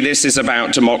 fundamentally, this is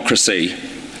about democracy.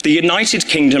 The United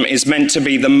Kingdom is meant to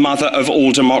be the mother of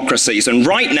all democracies, and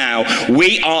right now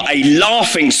we are a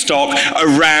laughingstock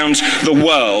around the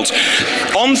world.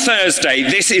 On Thursday,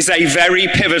 this is a very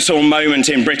pivotal moment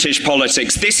in British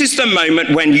politics. This is the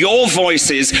moment when your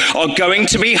voices are going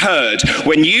to be heard,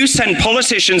 when you send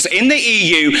politicians in the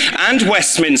EU and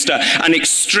Westminster an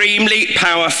extremely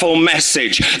powerful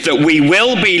message that we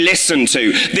will be listened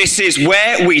to. This is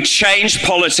where we change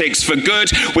politics for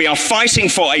good. We are fighting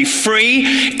for a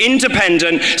free,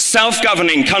 independent,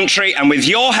 self-governing country, and with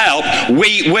your help,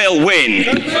 we will win.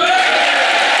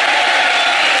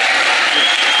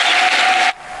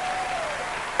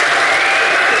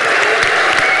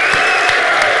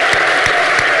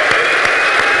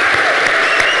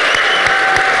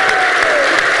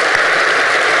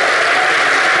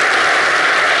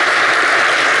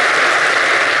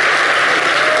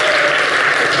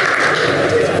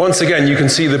 Once again, you can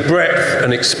see the breadth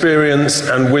and experience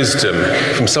and wisdom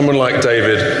from someone like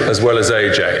David as well as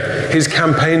AJ. His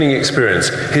campaigning experience,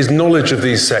 his knowledge of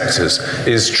these sectors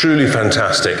is truly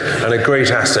fantastic and a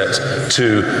great asset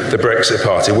to the Brexit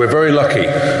Party. We're very lucky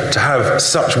to have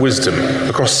such wisdom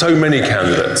across so many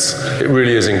candidates. It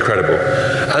really is incredible.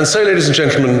 And so, ladies and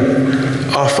gentlemen,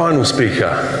 our final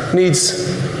speaker needs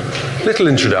little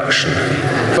introduction,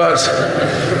 but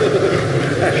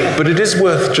it is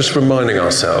worth just reminding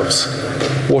ourselves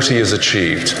what he has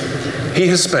achieved. He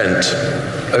has spent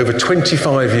over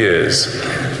 25 years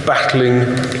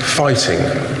battling, fighting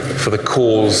for the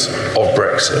cause of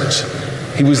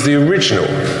Brexit. He was the original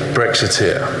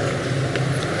Brexiteer,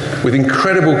 with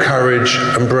incredible courage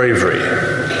and bravery,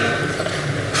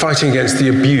 fighting against the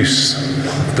abuse,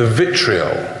 the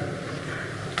vitriol,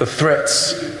 the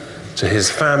threats to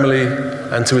his family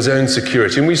and to his own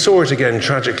security. And we saw it again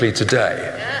tragically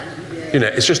today. You know,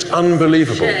 it's just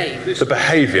unbelievable, the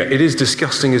behaviour. It is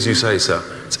disgusting, as you say, sir.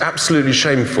 It's absolutely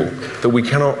shameful that we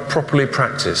cannot properly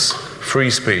practice free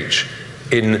speech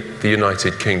in the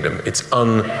United Kingdom. It's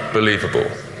unbelievable.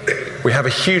 We have a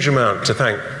huge amount to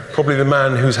thank probably the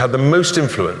man who's had the most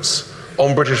influence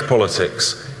on British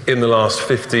politics in the last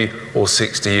 50 or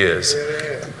 60 years.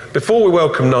 Before we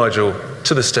welcome Nigel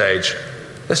to the stage,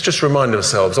 let's just remind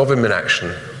ourselves of him in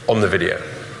action on the video.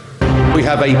 We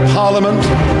have a parliament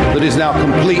that is now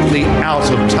completely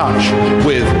out of touch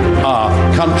with our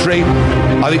country.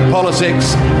 I think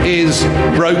politics is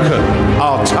broken.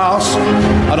 Our task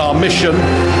and our mission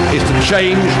is to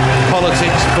change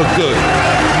politics for good.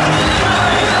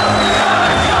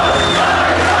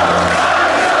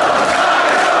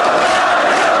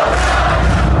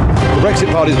 The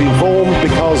Brexit Party has been formed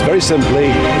because, very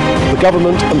simply, the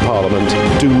government and Parliament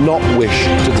do not wish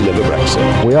to deliver Brexit.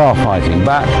 We are fighting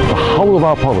back. The whole of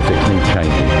our politics needs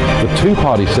changing. The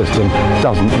two-party system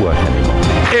doesn't work anymore.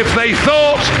 If they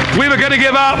thought we were going to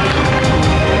give up,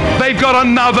 they've got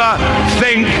another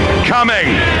think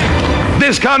coming.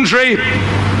 This country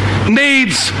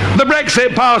needs the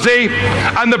Brexit Party,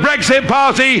 and the Brexit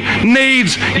Party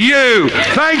needs you.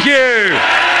 Thank you.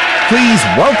 Please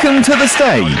welcome to the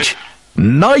stage,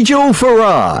 Nigel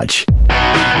Farage.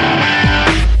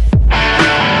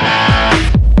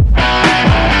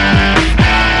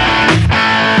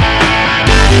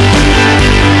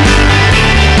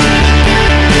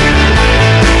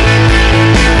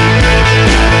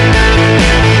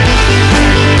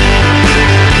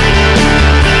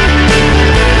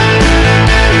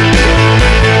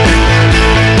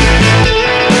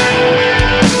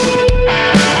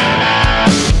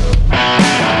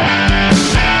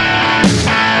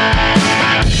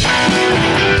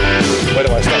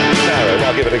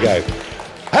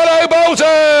 Hello,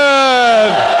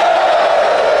 Bolton!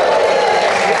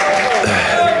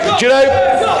 Do you know?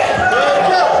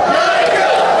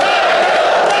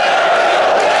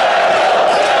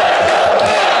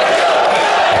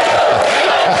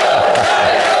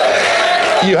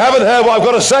 You haven't heard what I've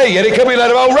got to say yet. It could be a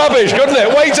load of old rubbish, couldn't it?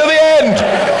 Wait till the end.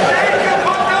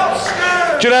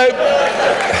 Do you know?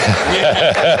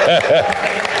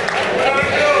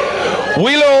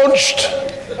 We launched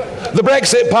the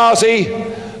Brexit Party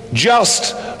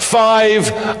just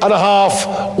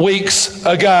 5.5 weeks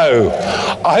ago.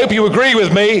 I hope you agree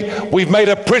with me, we've made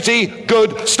a pretty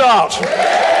good start.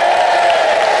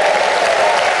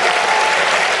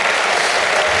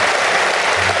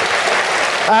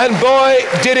 And boy,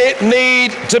 did it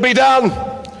need to be done.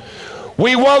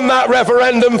 We won that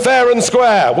referendum fair and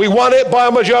square. We won it by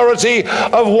a majority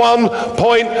of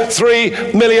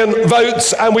 1.3 million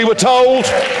votes, and we were told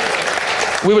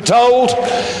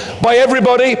by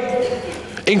everybody,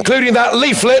 including that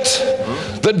leaflet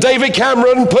that David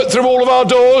Cameron put through all of our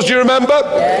doors. Do you remember?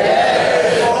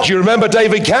 Yes. Do you remember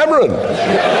David Cameron?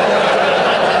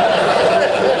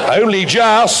 Only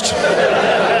just.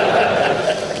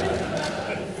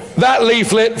 That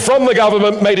leaflet from the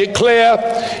government made it clear,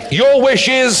 your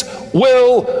wishes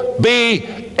will be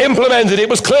implemented. It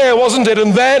was clear, wasn't it?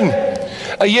 And then,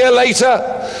 a year later,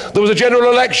 there was a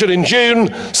general election in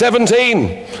June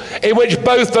 17, in which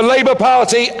both the Labour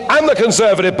Party and the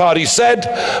Conservative Party said,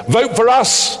 vote for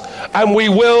us and we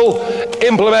will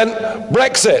implement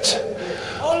Brexit.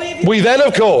 We then,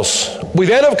 of course,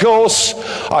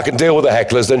 I can deal with the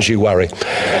hecklers, don't you worry.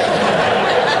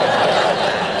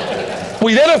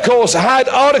 We then, of course, had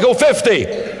Article 50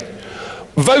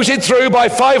 voted through by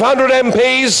 500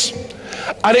 MPs,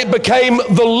 and it became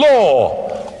the law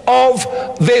of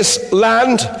this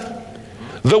land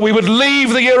that we would leave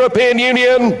the European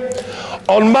Union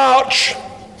on March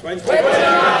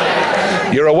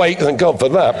 29th. You're awake, thank God for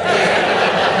that.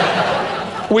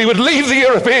 We would leave the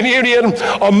European Union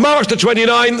on March the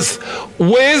 29th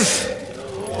with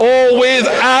or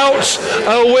without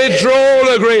a withdrawal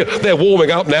agreement. They're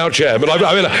warming up now, Chairman. I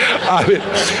mean, in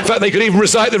fact, they could even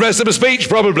recite the rest of the speech,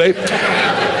 probably.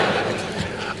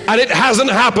 And it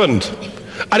hasn't happened.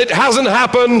 And it hasn't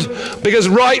happened because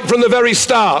right from the very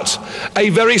start, a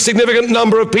very significant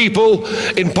number of people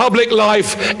in public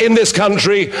life in this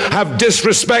country have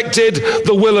disrespected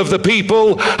the will of the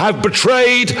people, have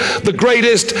betrayed the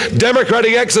greatest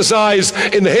democratic exercise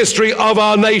in the history of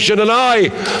our nation. And I,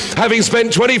 having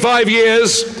spent 25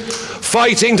 years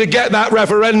fighting to get that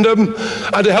referendum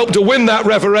and to help to win that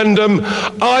referendum,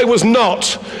 I was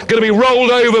not going to be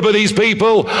rolled over by these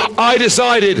people. I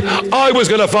decided I was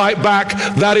going to fight back.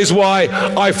 That is why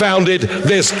I founded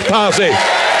this party.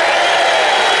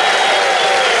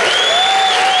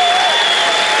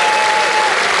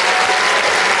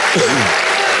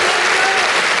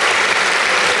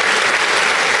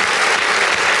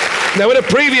 Now, in a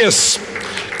previous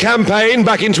campaign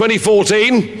back in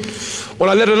 2014, when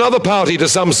I led another party to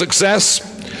some success,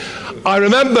 I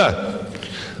remember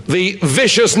the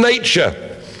vicious nature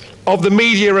of the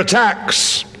media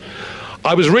attacks.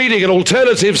 I was reading an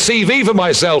alternative CV for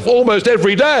myself almost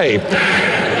every day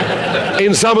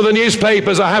in some of the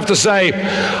newspapers. I have to say,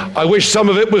 I wish some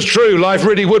of it was true. Life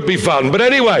really would be fun. But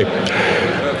anyway,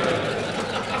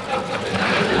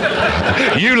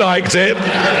 you liked it.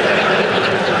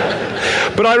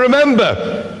 But I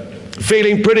remember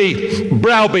feeling pretty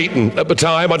browbeaten at the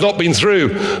time. I'd not been through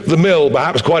the mill,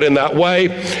 perhaps quite in that way.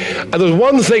 And there was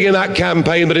one thing in that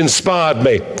campaign that inspired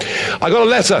me. I got a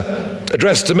letter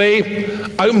addressed to me,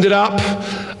 opened it up,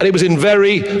 and it was in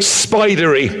very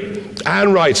spidery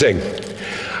handwriting.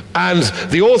 And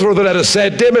the author of the letter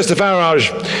said, "Dear Mr. Farage,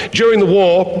 during the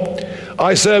war,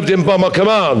 I served in Bomber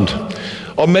Command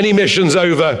on many missions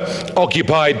over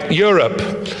occupied Europe."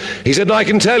 He said, "And I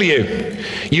can tell you,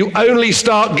 you only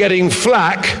start getting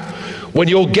flack when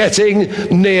you're getting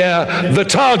near the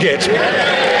target." All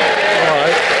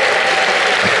right.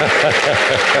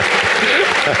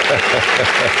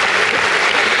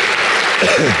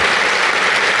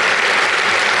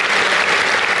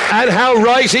 And how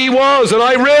right he was. And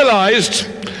I've realised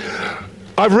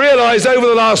over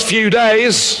the last few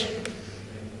days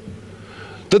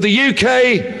that the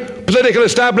UK political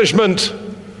establishment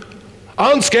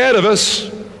aren't scared of us.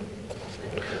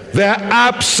 They're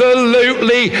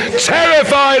absolutely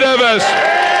terrified of us.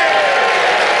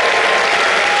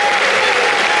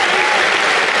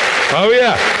 Oh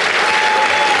yeah.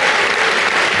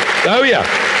 Oh yeah.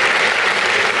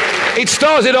 It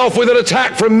started off with an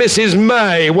attack from Mrs.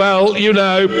 May. Well, you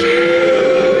know,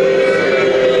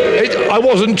 I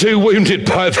wasn't too wounded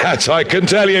by that, I can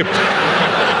tell you.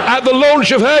 At the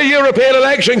launch of her European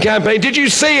election campaign, did you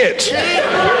see it?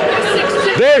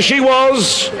 There she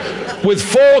was, with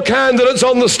 4 candidates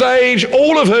on the stage,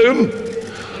 all of whom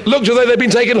looked as though they'd been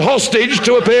taken hostage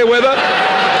to appear with her.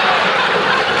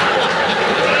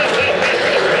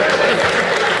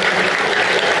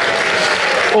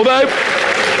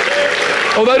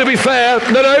 Although to be fair,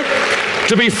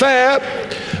 to be fair,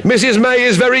 Mrs. May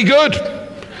is very good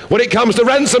when it comes to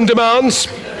ransom demands.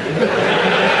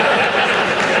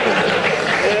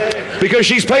 Because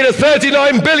she's paid a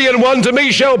 $39 billion one to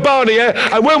Michel Barnier,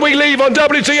 and when we leave on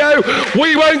WTO,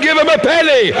 we won't give him a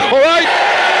penny, all right?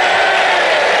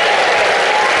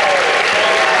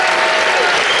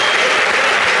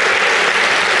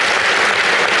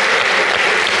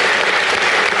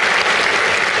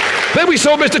 Then we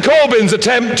saw Mr. Corbyn's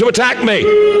attempt to attack me.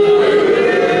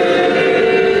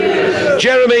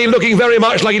 Jeremy, looking very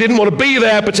much like he didn't want to be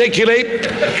there particularly,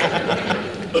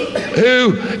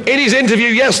 who, in his interview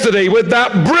yesterday with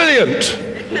that brilliant...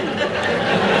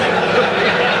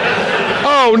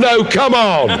 Oh, no, come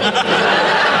on.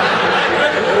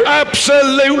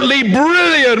 Absolutely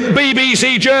brilliant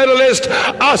BBC journalist,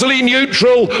 utterly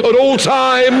neutral at all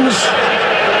times.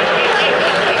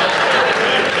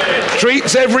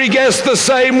 Treats every guest the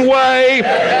same way.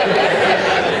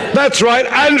 That's right,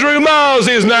 Andrew Marr's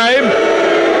his name.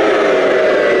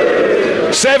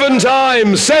 7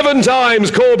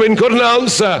 times Corbyn couldn't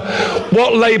answer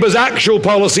what Labour's actual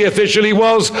policy officially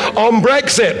was on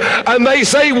Brexit. And they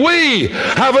say we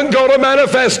haven't got a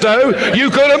manifesto. You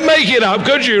couldn't make it up,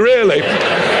 could you, really?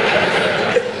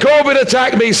 Corbyn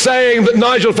attacked me saying that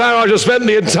Nigel Farage has spent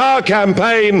the entire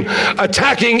campaign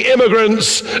attacking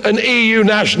immigrants and EU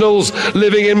nationals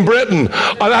living in Britain.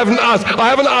 I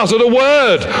haven't uttered a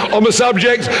word on the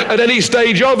subject at any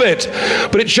stage of it,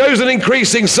 but it shows an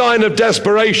increasing sign of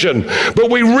desperation.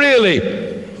 But we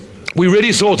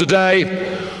really saw today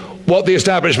what the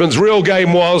establishment's real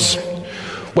game was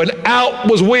when out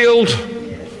was wheeled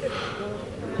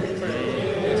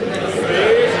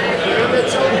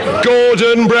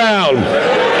Gordon Brown.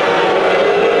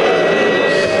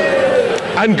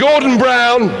 And Gordon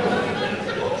Brown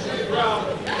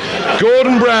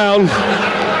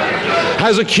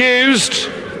has accused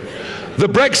the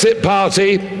Brexit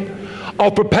Party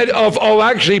of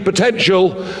actually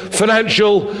potential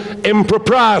financial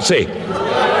impropriety.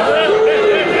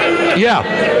 Yeah.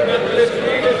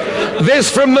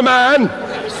 This from the man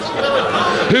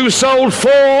who sold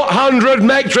 400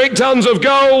 metric tons of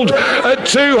gold at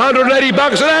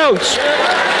 $280 an ounce.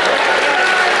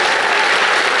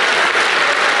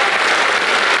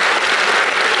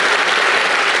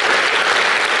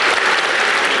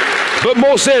 But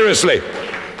more seriously,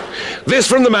 this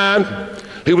from the man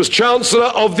who was Chancellor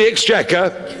of the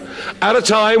Exchequer at a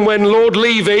time when Lord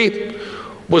Levy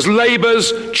was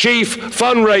Labour's chief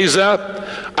fundraiser,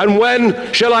 and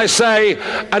when, shall I say,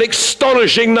 an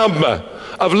astonishing number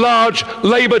of large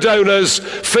Labour donors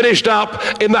finished up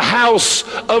in the House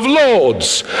of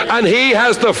Lords. And he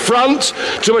has the front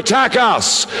to attack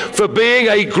us for being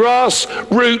a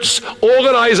grassroots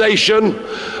organisation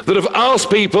that have asked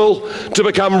people to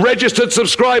become registered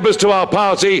subscribers to our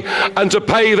party and to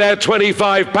pay their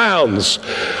 £25.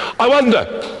 I wonder,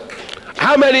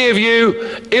 how many of you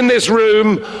in this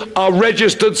room are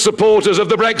registered supporters of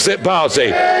the Brexit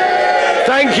Party?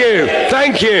 Thank you,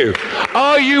 thank you.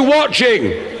 Are you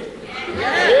watching?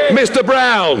 Mr.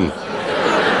 Brown,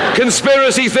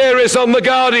 conspiracy theorists on The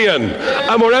Guardian,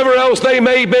 and wherever else they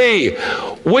may be.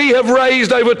 We have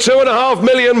raised over £2.5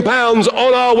 million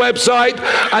on our website,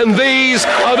 and these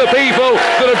are the people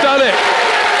that have done it.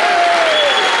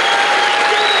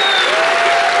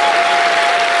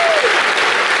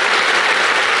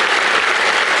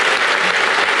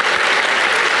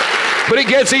 But it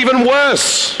gets even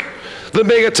worse than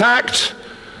being attacked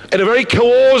in a very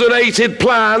coordinated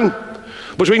plan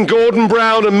between Gordon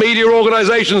Brown and media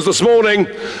organisations this morning,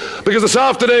 because this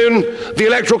afternoon the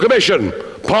Electoral Commission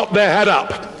popped their head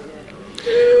up.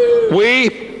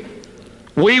 We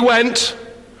went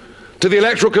to the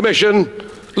Electoral Commission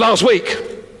last week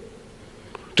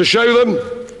to show them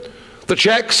the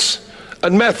checks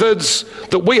and methods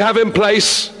that we have in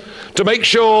place to make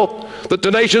sure that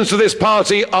donations to this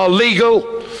party are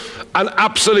legal and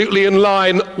absolutely in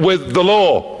line with the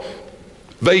law.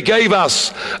 They gave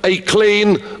us a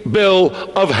clean bill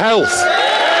of health.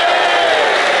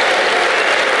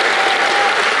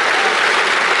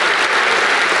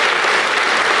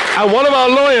 And one of our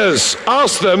lawyers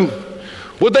asked them,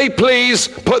 would they please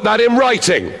put that in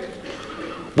writing,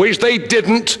 which they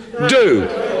didn't do.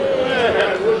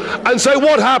 And so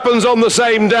what happens on the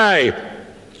same day?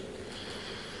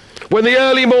 When the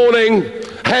early morning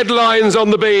headlines on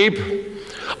the Beeb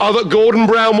are that Gordon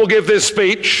Brown will give this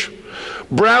speech,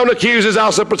 Brown accuses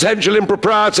us of potential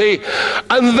impropriety,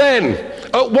 and then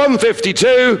at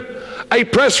 1:52, a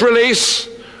press release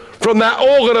from that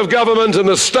organ of government and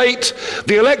the state,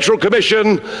 the Electoral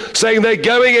Commission, saying they're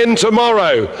going in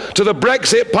tomorrow to the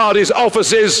Brexit Party's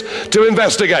offices to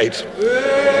investigate.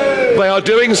 They are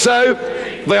doing so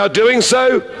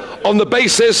on the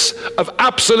basis of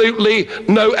absolutely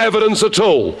no evidence at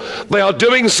all. They are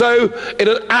doing so in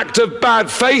an act of bad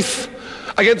faith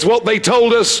against what they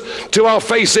told us to our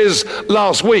faces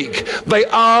last week. They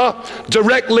are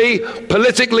directly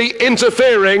politically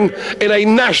interfering in a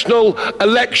national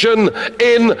election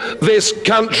in this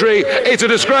country. It's a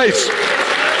disgrace.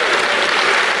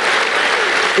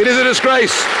 It is a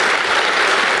disgrace.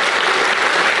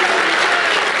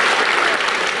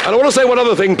 And I want to say one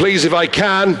other thing, please, if I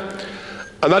can,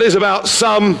 and that is about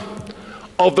some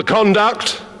of the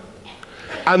conduct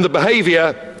and the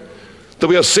behaviour that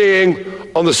we are seeing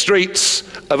on the streets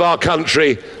of our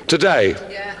country today.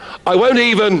 Yeah. I won't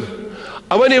even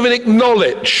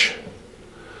acknowledge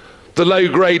the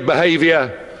low-grade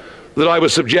behaviour that I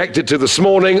was subjected to this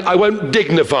morning. I won't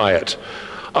dignify it.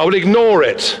 I will ignore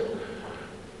it.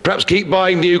 Perhaps keep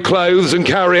buying new clothes and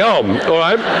carry on, all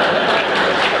right?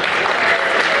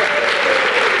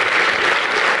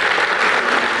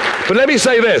 But let me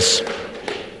say this.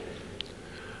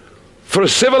 For a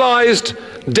civilized,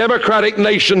 democratic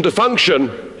nation to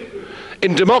function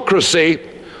in democracy,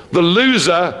 the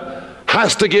loser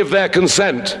has to give their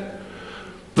consent.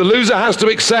 The loser has to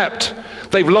accept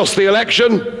they've lost the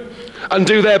election and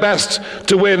do their best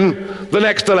to win the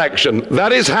next election.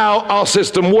 That is how our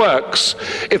system works.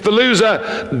 If the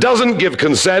loser doesn't give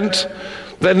consent,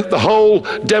 then the whole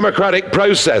democratic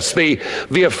process, the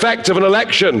effect of an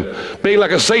election being like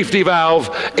a safety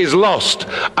valve, is lost.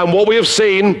 And what we have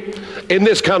seen in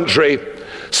this country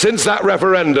since that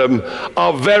referendum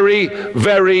are very,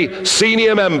 very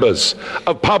senior members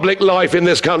of public life in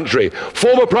this country.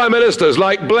 Former Prime Ministers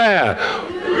like Blair,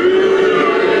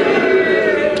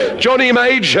 Johnny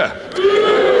Major,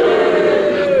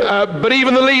 but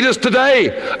even the leaders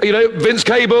today, you know, Vince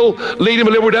Cable, leading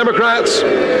the Liberal Democrats,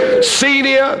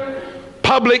 senior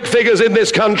public figures in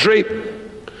this country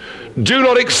do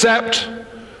not accept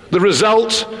the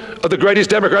result of the greatest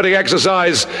democratic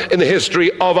exercise in the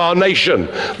history of our nation.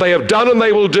 They have done and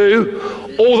they will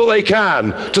do all that they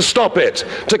can to stop it,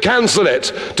 to cancel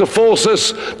it, to force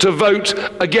us to vote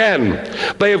again.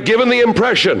 They have given the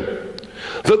impression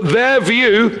that their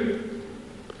view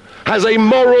has a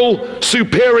moral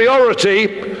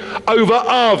superiority over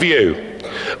our view.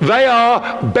 They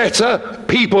are better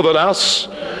people than us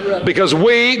because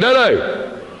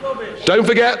don't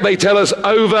forget, they tell us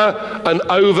over and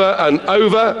over and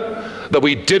over that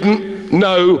we didn't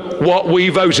know what we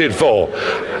voted for.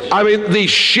 I mean, the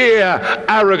sheer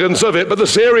arrogance of it. But the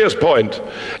serious point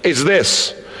is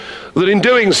this, that in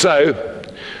doing so,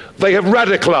 they have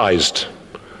radicalized,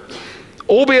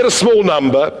 albeit a small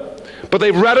number, but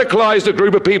they've radicalized a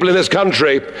group of people in this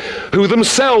country who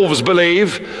themselves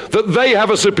believe that they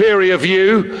have a superior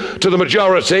view to the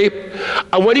majority.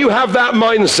 And when you have that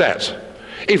mindset,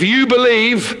 if you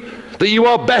believe that you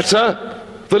are better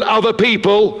than other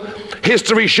people,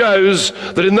 history shows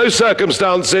that in those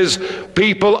circumstances,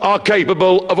 people are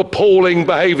capable of appalling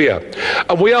behaviour.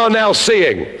 And we are now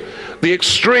seeing the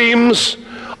extremes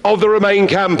of the Remain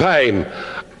campaign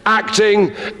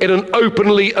acting in an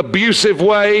openly abusive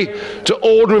way to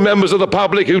ordinary members of the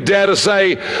public who dare to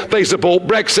say they support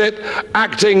Brexit,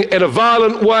 acting in a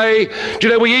violent way. Do you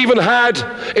know, we even had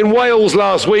in Wales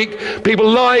last week people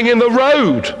lying in the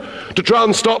road to try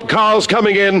and stop cars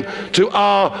coming in to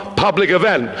our public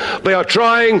event. They are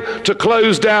trying to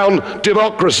close down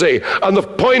democracy. And the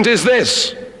point is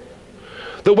this,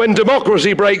 that when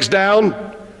democracy breaks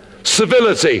down,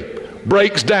 civility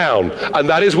breaks down, and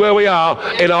that is where we are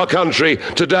in our country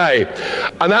today.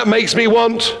 And that makes me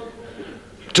want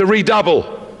to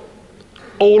redouble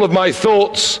all of my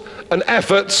thoughts and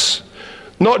efforts,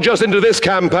 not just into this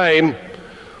campaign,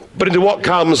 but into what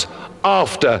comes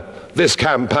after this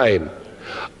campaign.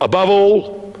 Above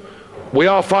all, we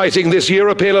are fighting this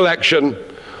European election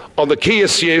on the key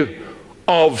issue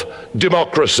of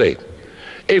democracy.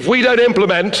 If we don't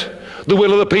implement the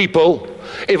will of the people,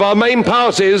 if our main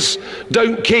parties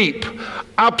don't keep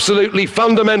absolutely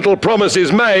fundamental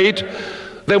promises made,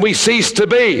 then we cease to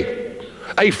be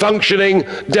a functioning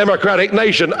democratic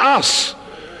nation. Us,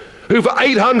 who for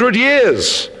 800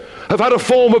 years have had a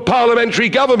form of parliamentary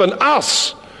government.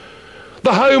 Us,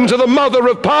 the home to the mother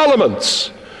of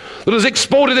parliaments, that has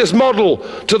exported this model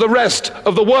to the rest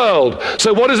of the world.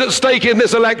 So what is at stake in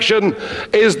this election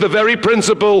is the very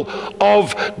principle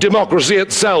of democracy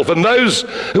itself. And those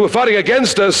who are fighting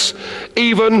against us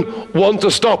even want to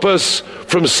stop us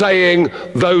from saying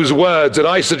those words. And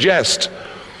I suggest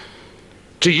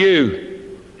to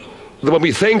you that when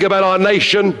we think about our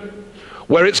nation,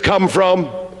 where it's come from,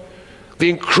 the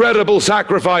incredible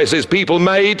sacrifices people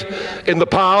made in the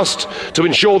past to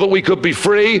ensure that we could be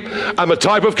free, and the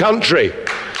type of country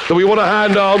that we want to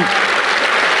hand on.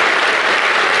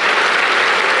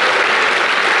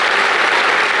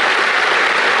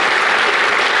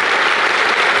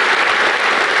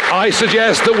 I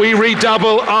suggest that we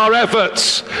redouble our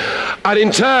efforts. And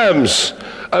in terms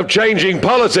of changing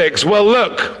politics, well,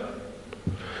 look,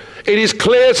 it is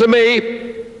clear to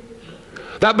me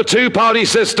that the two-party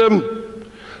system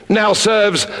now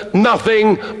serves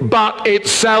nothing but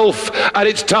itself, and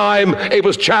it's time it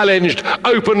was challenged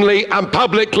openly and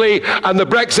publicly, and the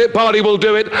Brexit Party will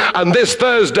do it, and this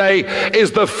Thursday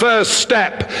is the first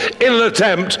step in an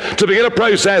attempt to begin a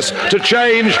process to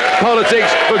change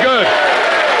politics for good.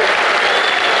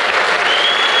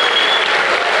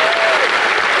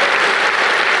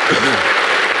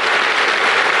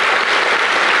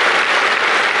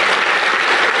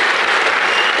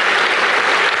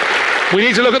 We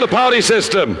need to look at the party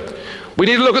system. We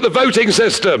need to look at the voting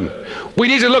system. We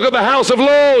need to look at the House of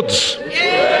Lords.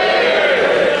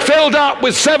 Filled up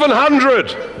with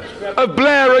 700 of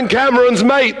Blair and Cameron's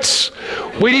mates.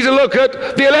 We need to look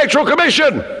at the Electoral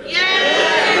Commission.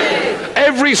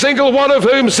 Every single one of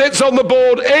whom sits on the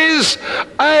board is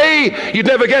a, you'd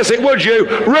never guess it, would you,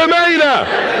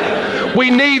 Remainer. We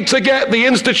need to get the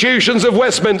institutions of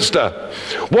Westminster.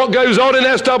 What goes on in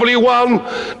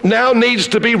SW1 now needs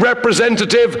to be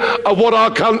representative of what our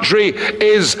country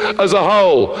is as a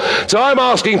whole. So I'm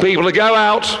asking people to go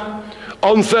out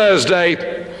on Thursday,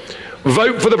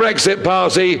 vote for the Brexit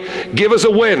Party, give us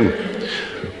a win,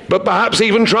 but perhaps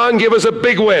even try and give us a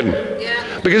big win.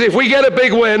 Because if we get a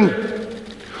big win,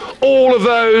 all of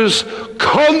those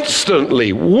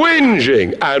constantly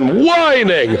whinging and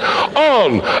whining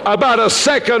on about a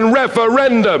second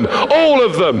referendum, all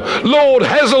of them, Lord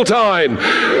Heseltine,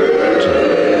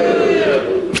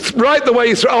 right the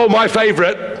way through, oh, my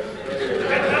favourite,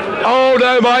 oh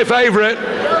no, my favourite,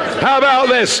 how about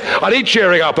this? I need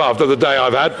cheering up after the day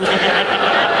I've had.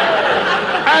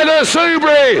 Anna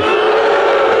Soubry.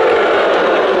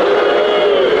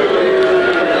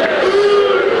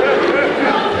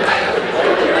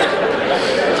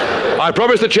 I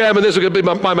promised the chairman this was going to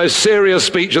be my most serious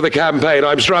speech of the campaign.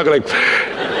 I'm struggling.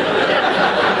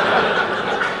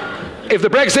 If the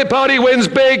Brexit Party wins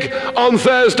big on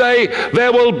Thursday,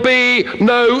 there will be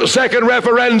no second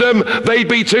referendum. They'd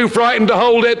be too frightened to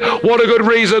hold it. What a good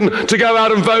reason to go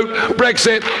out and vote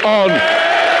Brexit on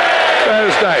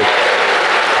Thursday.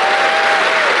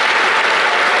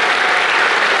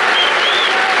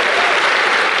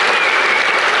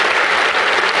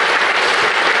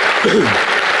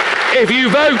 If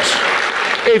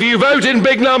you vote in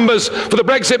big numbers for the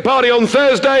Brexit Party on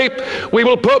Thursday, we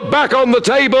will put back on the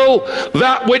table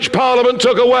that which Parliament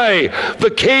took away, the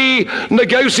key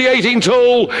negotiating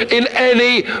tool in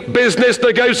any business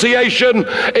negotiation.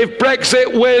 If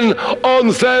Brexit win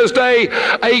on Thursday,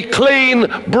 a clean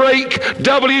break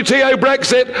WTO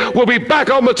Brexit will be back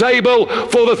on the table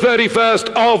for the 31st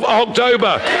of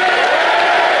October.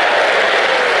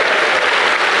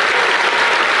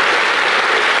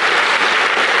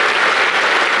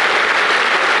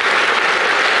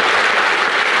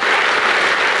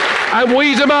 And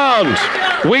we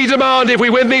demand if we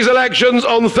win these elections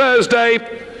on Thursday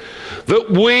that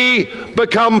we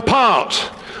become part,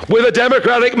 with a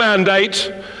democratic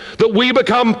mandate, that we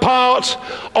become part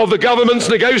of the government's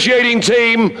negotiating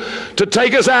team to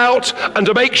take us out and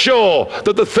to make sure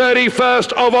that the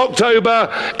 31st of October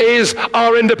is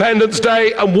our Independence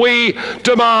Day, and we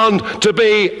demand to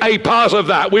be a part of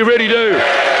that. We really do.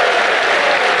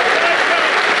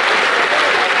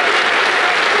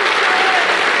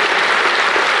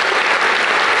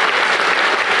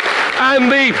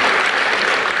 And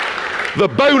the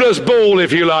bonus ball,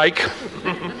 if you like,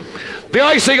 the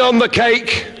icing on the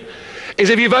cake is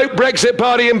if you vote Brexit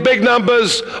Party in big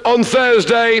numbers on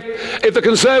Thursday, if the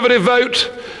Conservative vote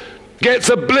gets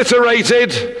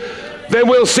obliterated, then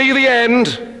we'll see the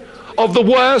end of the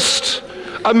worst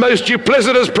and most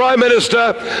duplicitous Prime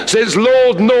Minister since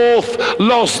Lord North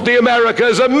lost the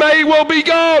Americas, and May will be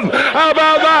gone. How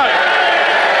about that?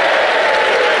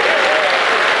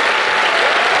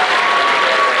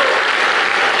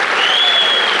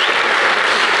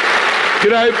 You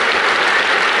know,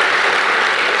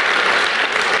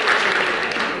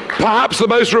 perhaps the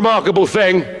most remarkable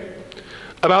thing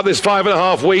about this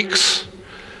 5.5 weeks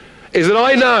is that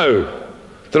I know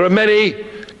there are many,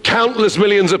 countless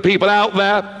millions of people out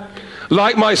there,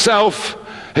 like myself,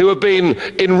 who have been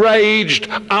enraged,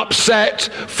 upset,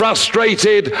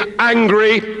 frustrated,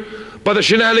 angry by the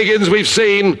shenanigans we've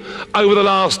seen over the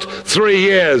last 3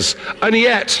 years. And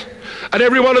yet, at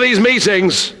every one of these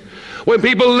meetings, when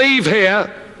people leave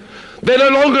here, they're no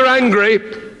longer angry,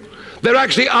 they're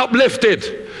actually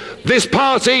uplifted. This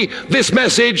party, this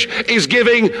message is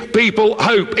giving people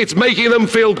hope. It's making them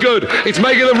feel good. It's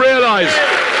making them realise.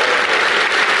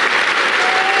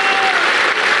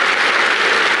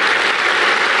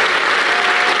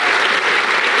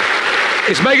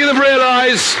 It's making them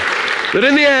realise that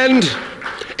in the end,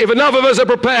 if enough of us are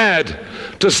prepared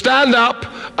to stand up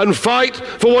and fight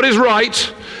for what is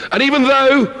right, and even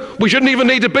though we shouldn't even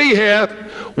need to be here.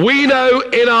 We know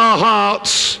in our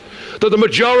hearts that the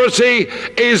majority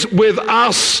is with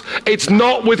us. It's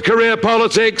not with career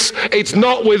politics. It's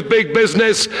not with big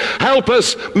business. Help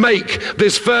us make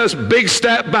this first big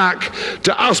step back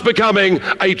to us becoming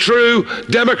a true,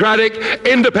 democratic,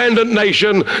 independent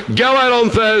nation. Go out on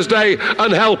Thursday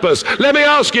and help us. Let me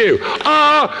ask you,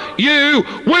 are you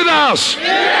with us?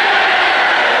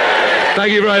 Yeah!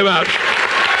 Thank you very much.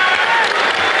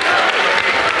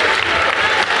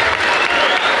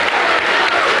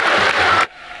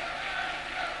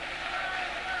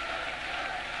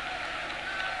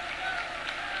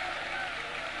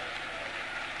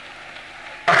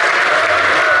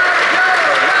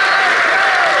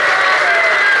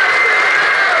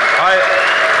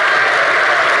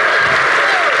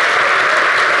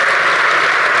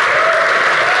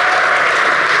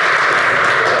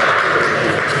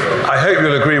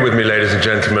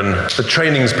 Gentlemen, the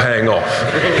training's paying off.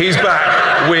 He's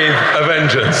back with a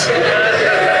vengeance.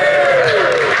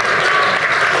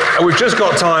 And we've just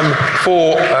got time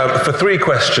for 3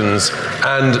 questions,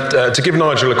 and to give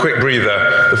Nigel a quick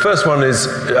breather. The first one is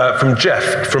from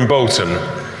Jeff from Bolton.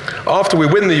 After we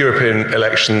win the European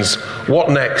elections, what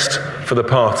next for the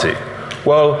party?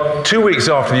 Well, 2 weeks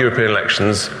after the European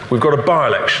elections, we've got a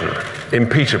by-election in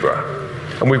Peterborough,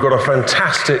 and we've got a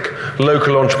fantastic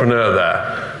local entrepreneur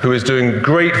there who is doing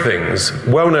great things,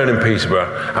 well known in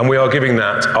Peterborough, and we are giving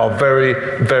that our very,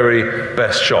 very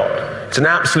best shot. It's an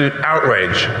absolute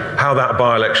outrage how that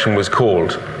by-election was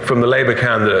called from the Labour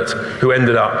candidate who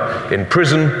ended up in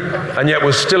prison and yet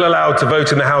was still allowed to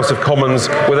vote in the House of Commons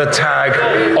with a tag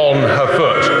on her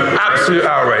foot. Absolute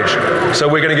outrage. So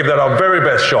we're going to give that our very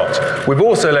best shot. We've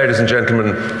also, ladies and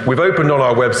gentlemen, we've opened on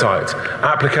our website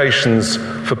applications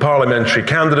for parliamentary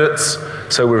candidates.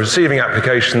 So we're receiving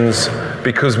applications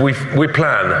because we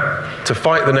plan to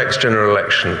fight the next general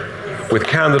election with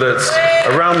candidates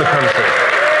around the country.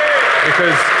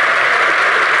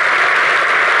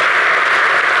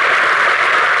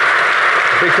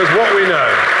 Because what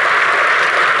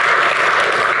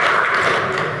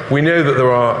we know that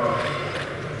there are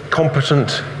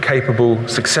competent, capable,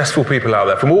 successful people out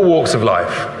there from all walks of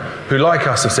life who, like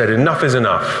us, have said enough is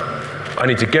enough. I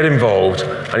need to get involved.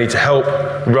 I need to help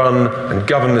run and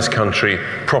govern this country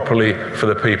properly for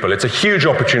the people. It's a huge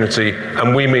opportunity,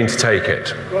 and we mean to take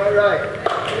it. Right.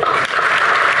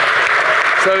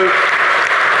 So,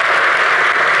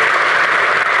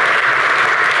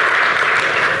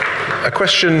 a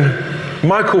question,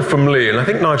 Michael from Lee, and I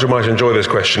think Nigel might enjoy this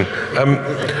question.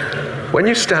 When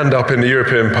you stand up in the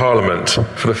European Parliament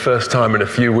for the first time in a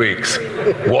few weeks,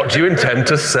 what do you intend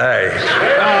to say?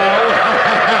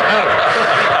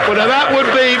 Well, now that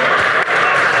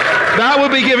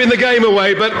would be giving the game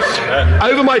away, but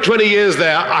over my 20 years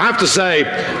there, I have to say,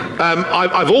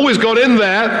 I've always gone in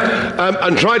there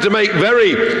and tried to make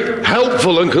very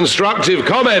helpful and constructive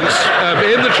comments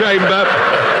in the chamber.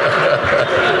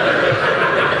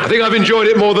 I think I've enjoyed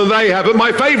it more than they have, but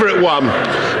my favourite one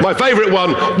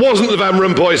wasn't the Van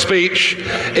Rompuy speech.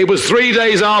 It was 3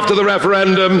 days after the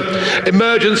referendum,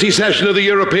 emergency session of the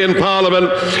European Parliament,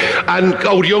 and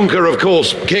old Juncker, of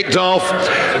course, kicked off.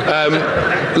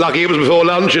 Lucky it was before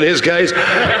lunch in his case.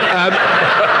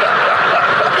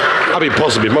 I mean,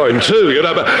 possibly mine too, you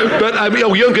know. But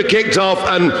Juncker kicked off,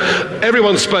 and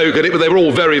everyone spoke, and they were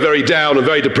all very, very down and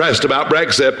very depressed about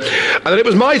Brexit. And then it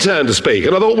was my turn to speak,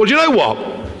 and I thought, well, do you know what?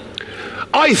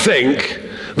 I think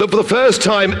that for the first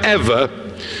time ever,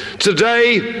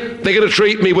 today they're going to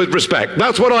treat me with respect.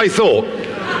 That's what I thought.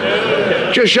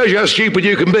 Just shows you how stupid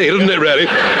you can be, doesn't it, really?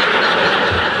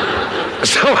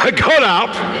 So I got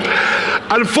up,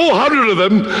 and 400 of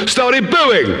them started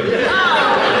booing.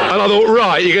 And I thought,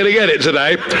 right, you're going to get it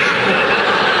today.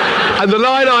 And the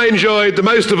line I enjoyed the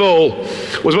most of all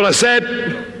was when I said,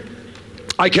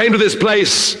 I came to this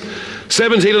place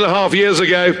 17 and a half years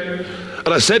ago,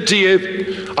 and I said to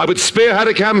you, I would spearhead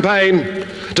a campaign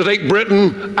to take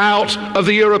Britain out of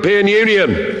the European Union.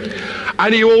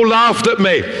 And you all laughed at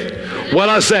me.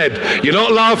 Well, I said, you're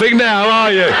not laughing now,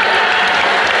 are you?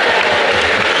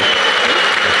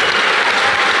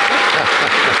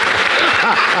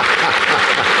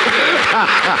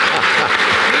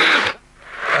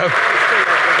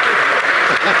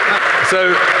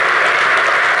 So,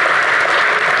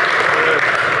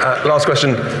 last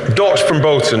question. Dot from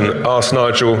Bolton asked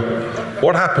Nigel,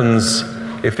 what happens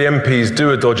if the MPs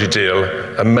do a dodgy deal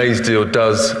and May's deal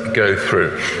does go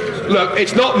through? Look,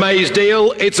 it's not May's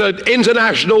deal, it's an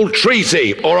international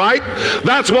treaty, all right?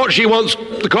 That's what she wants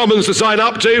the Commons to sign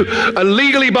up to, a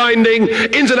legally binding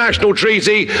international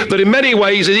treaty that in many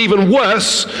ways is even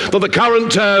worse than the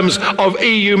current terms of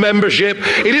EU membership.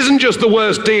 It isn't just the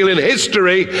worst deal in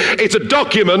history, it's a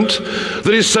document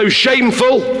that is so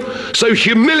shameful, so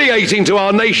humiliating to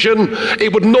our nation,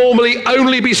 it would normally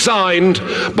only be signed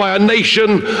by a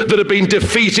nation that had been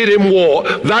defeated in war.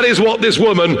 That is what this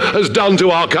woman has done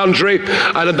to our country,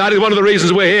 and that is one of the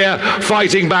reasons we're here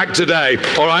fighting back today,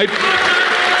 all right?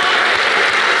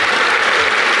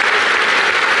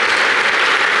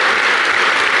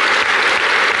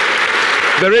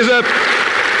 There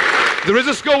is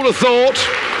a school of thought,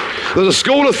 there's a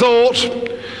school of thought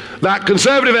that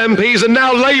Conservative MPs are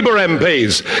now Labour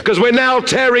MPs, because we're now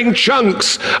tearing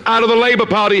chunks out of the Labour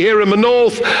Party here in the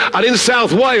north, and in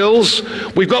South Wales,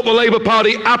 we've got the Labour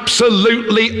Party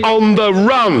absolutely on the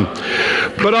run.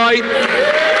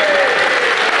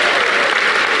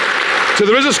 So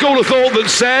there is a school of thought that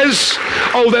says,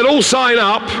 oh, they'll all sign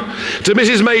up to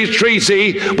Mrs May's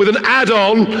treaty with an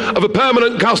add-on of a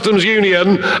permanent customs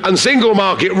union and single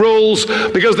market rules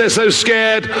because they're so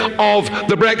scared of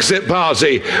the Brexit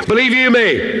party. Believe you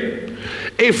me,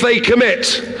 if they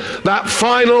commit that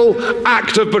final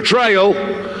act of betrayal,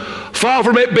 far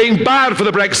from it being bad for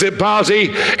the Brexit party,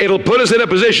 it'll put us in a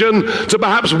position to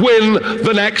perhaps win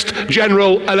the next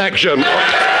general election.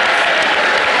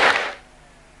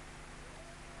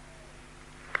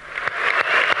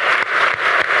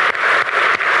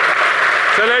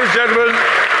 So, ladies and gentlemen,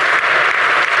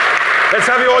 let's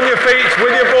have you on your feet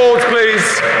with your boards, please.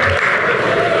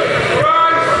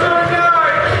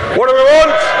 What do we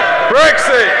want?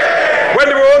 Brexit. When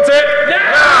do we want it?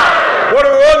 Now. What do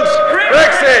we want?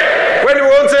 Brexit. When do we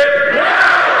want it?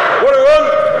 Now. What do we want?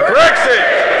 Brexit.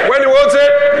 When do we want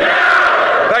it?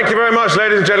 Now. Thank you very much,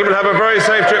 ladies and gentlemen. Have a very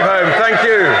safe trip home. Thank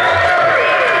you.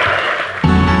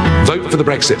 Vote for the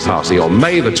Brexit Party on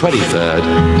May the 23rd,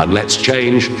 and let's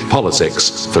change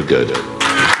politics for good.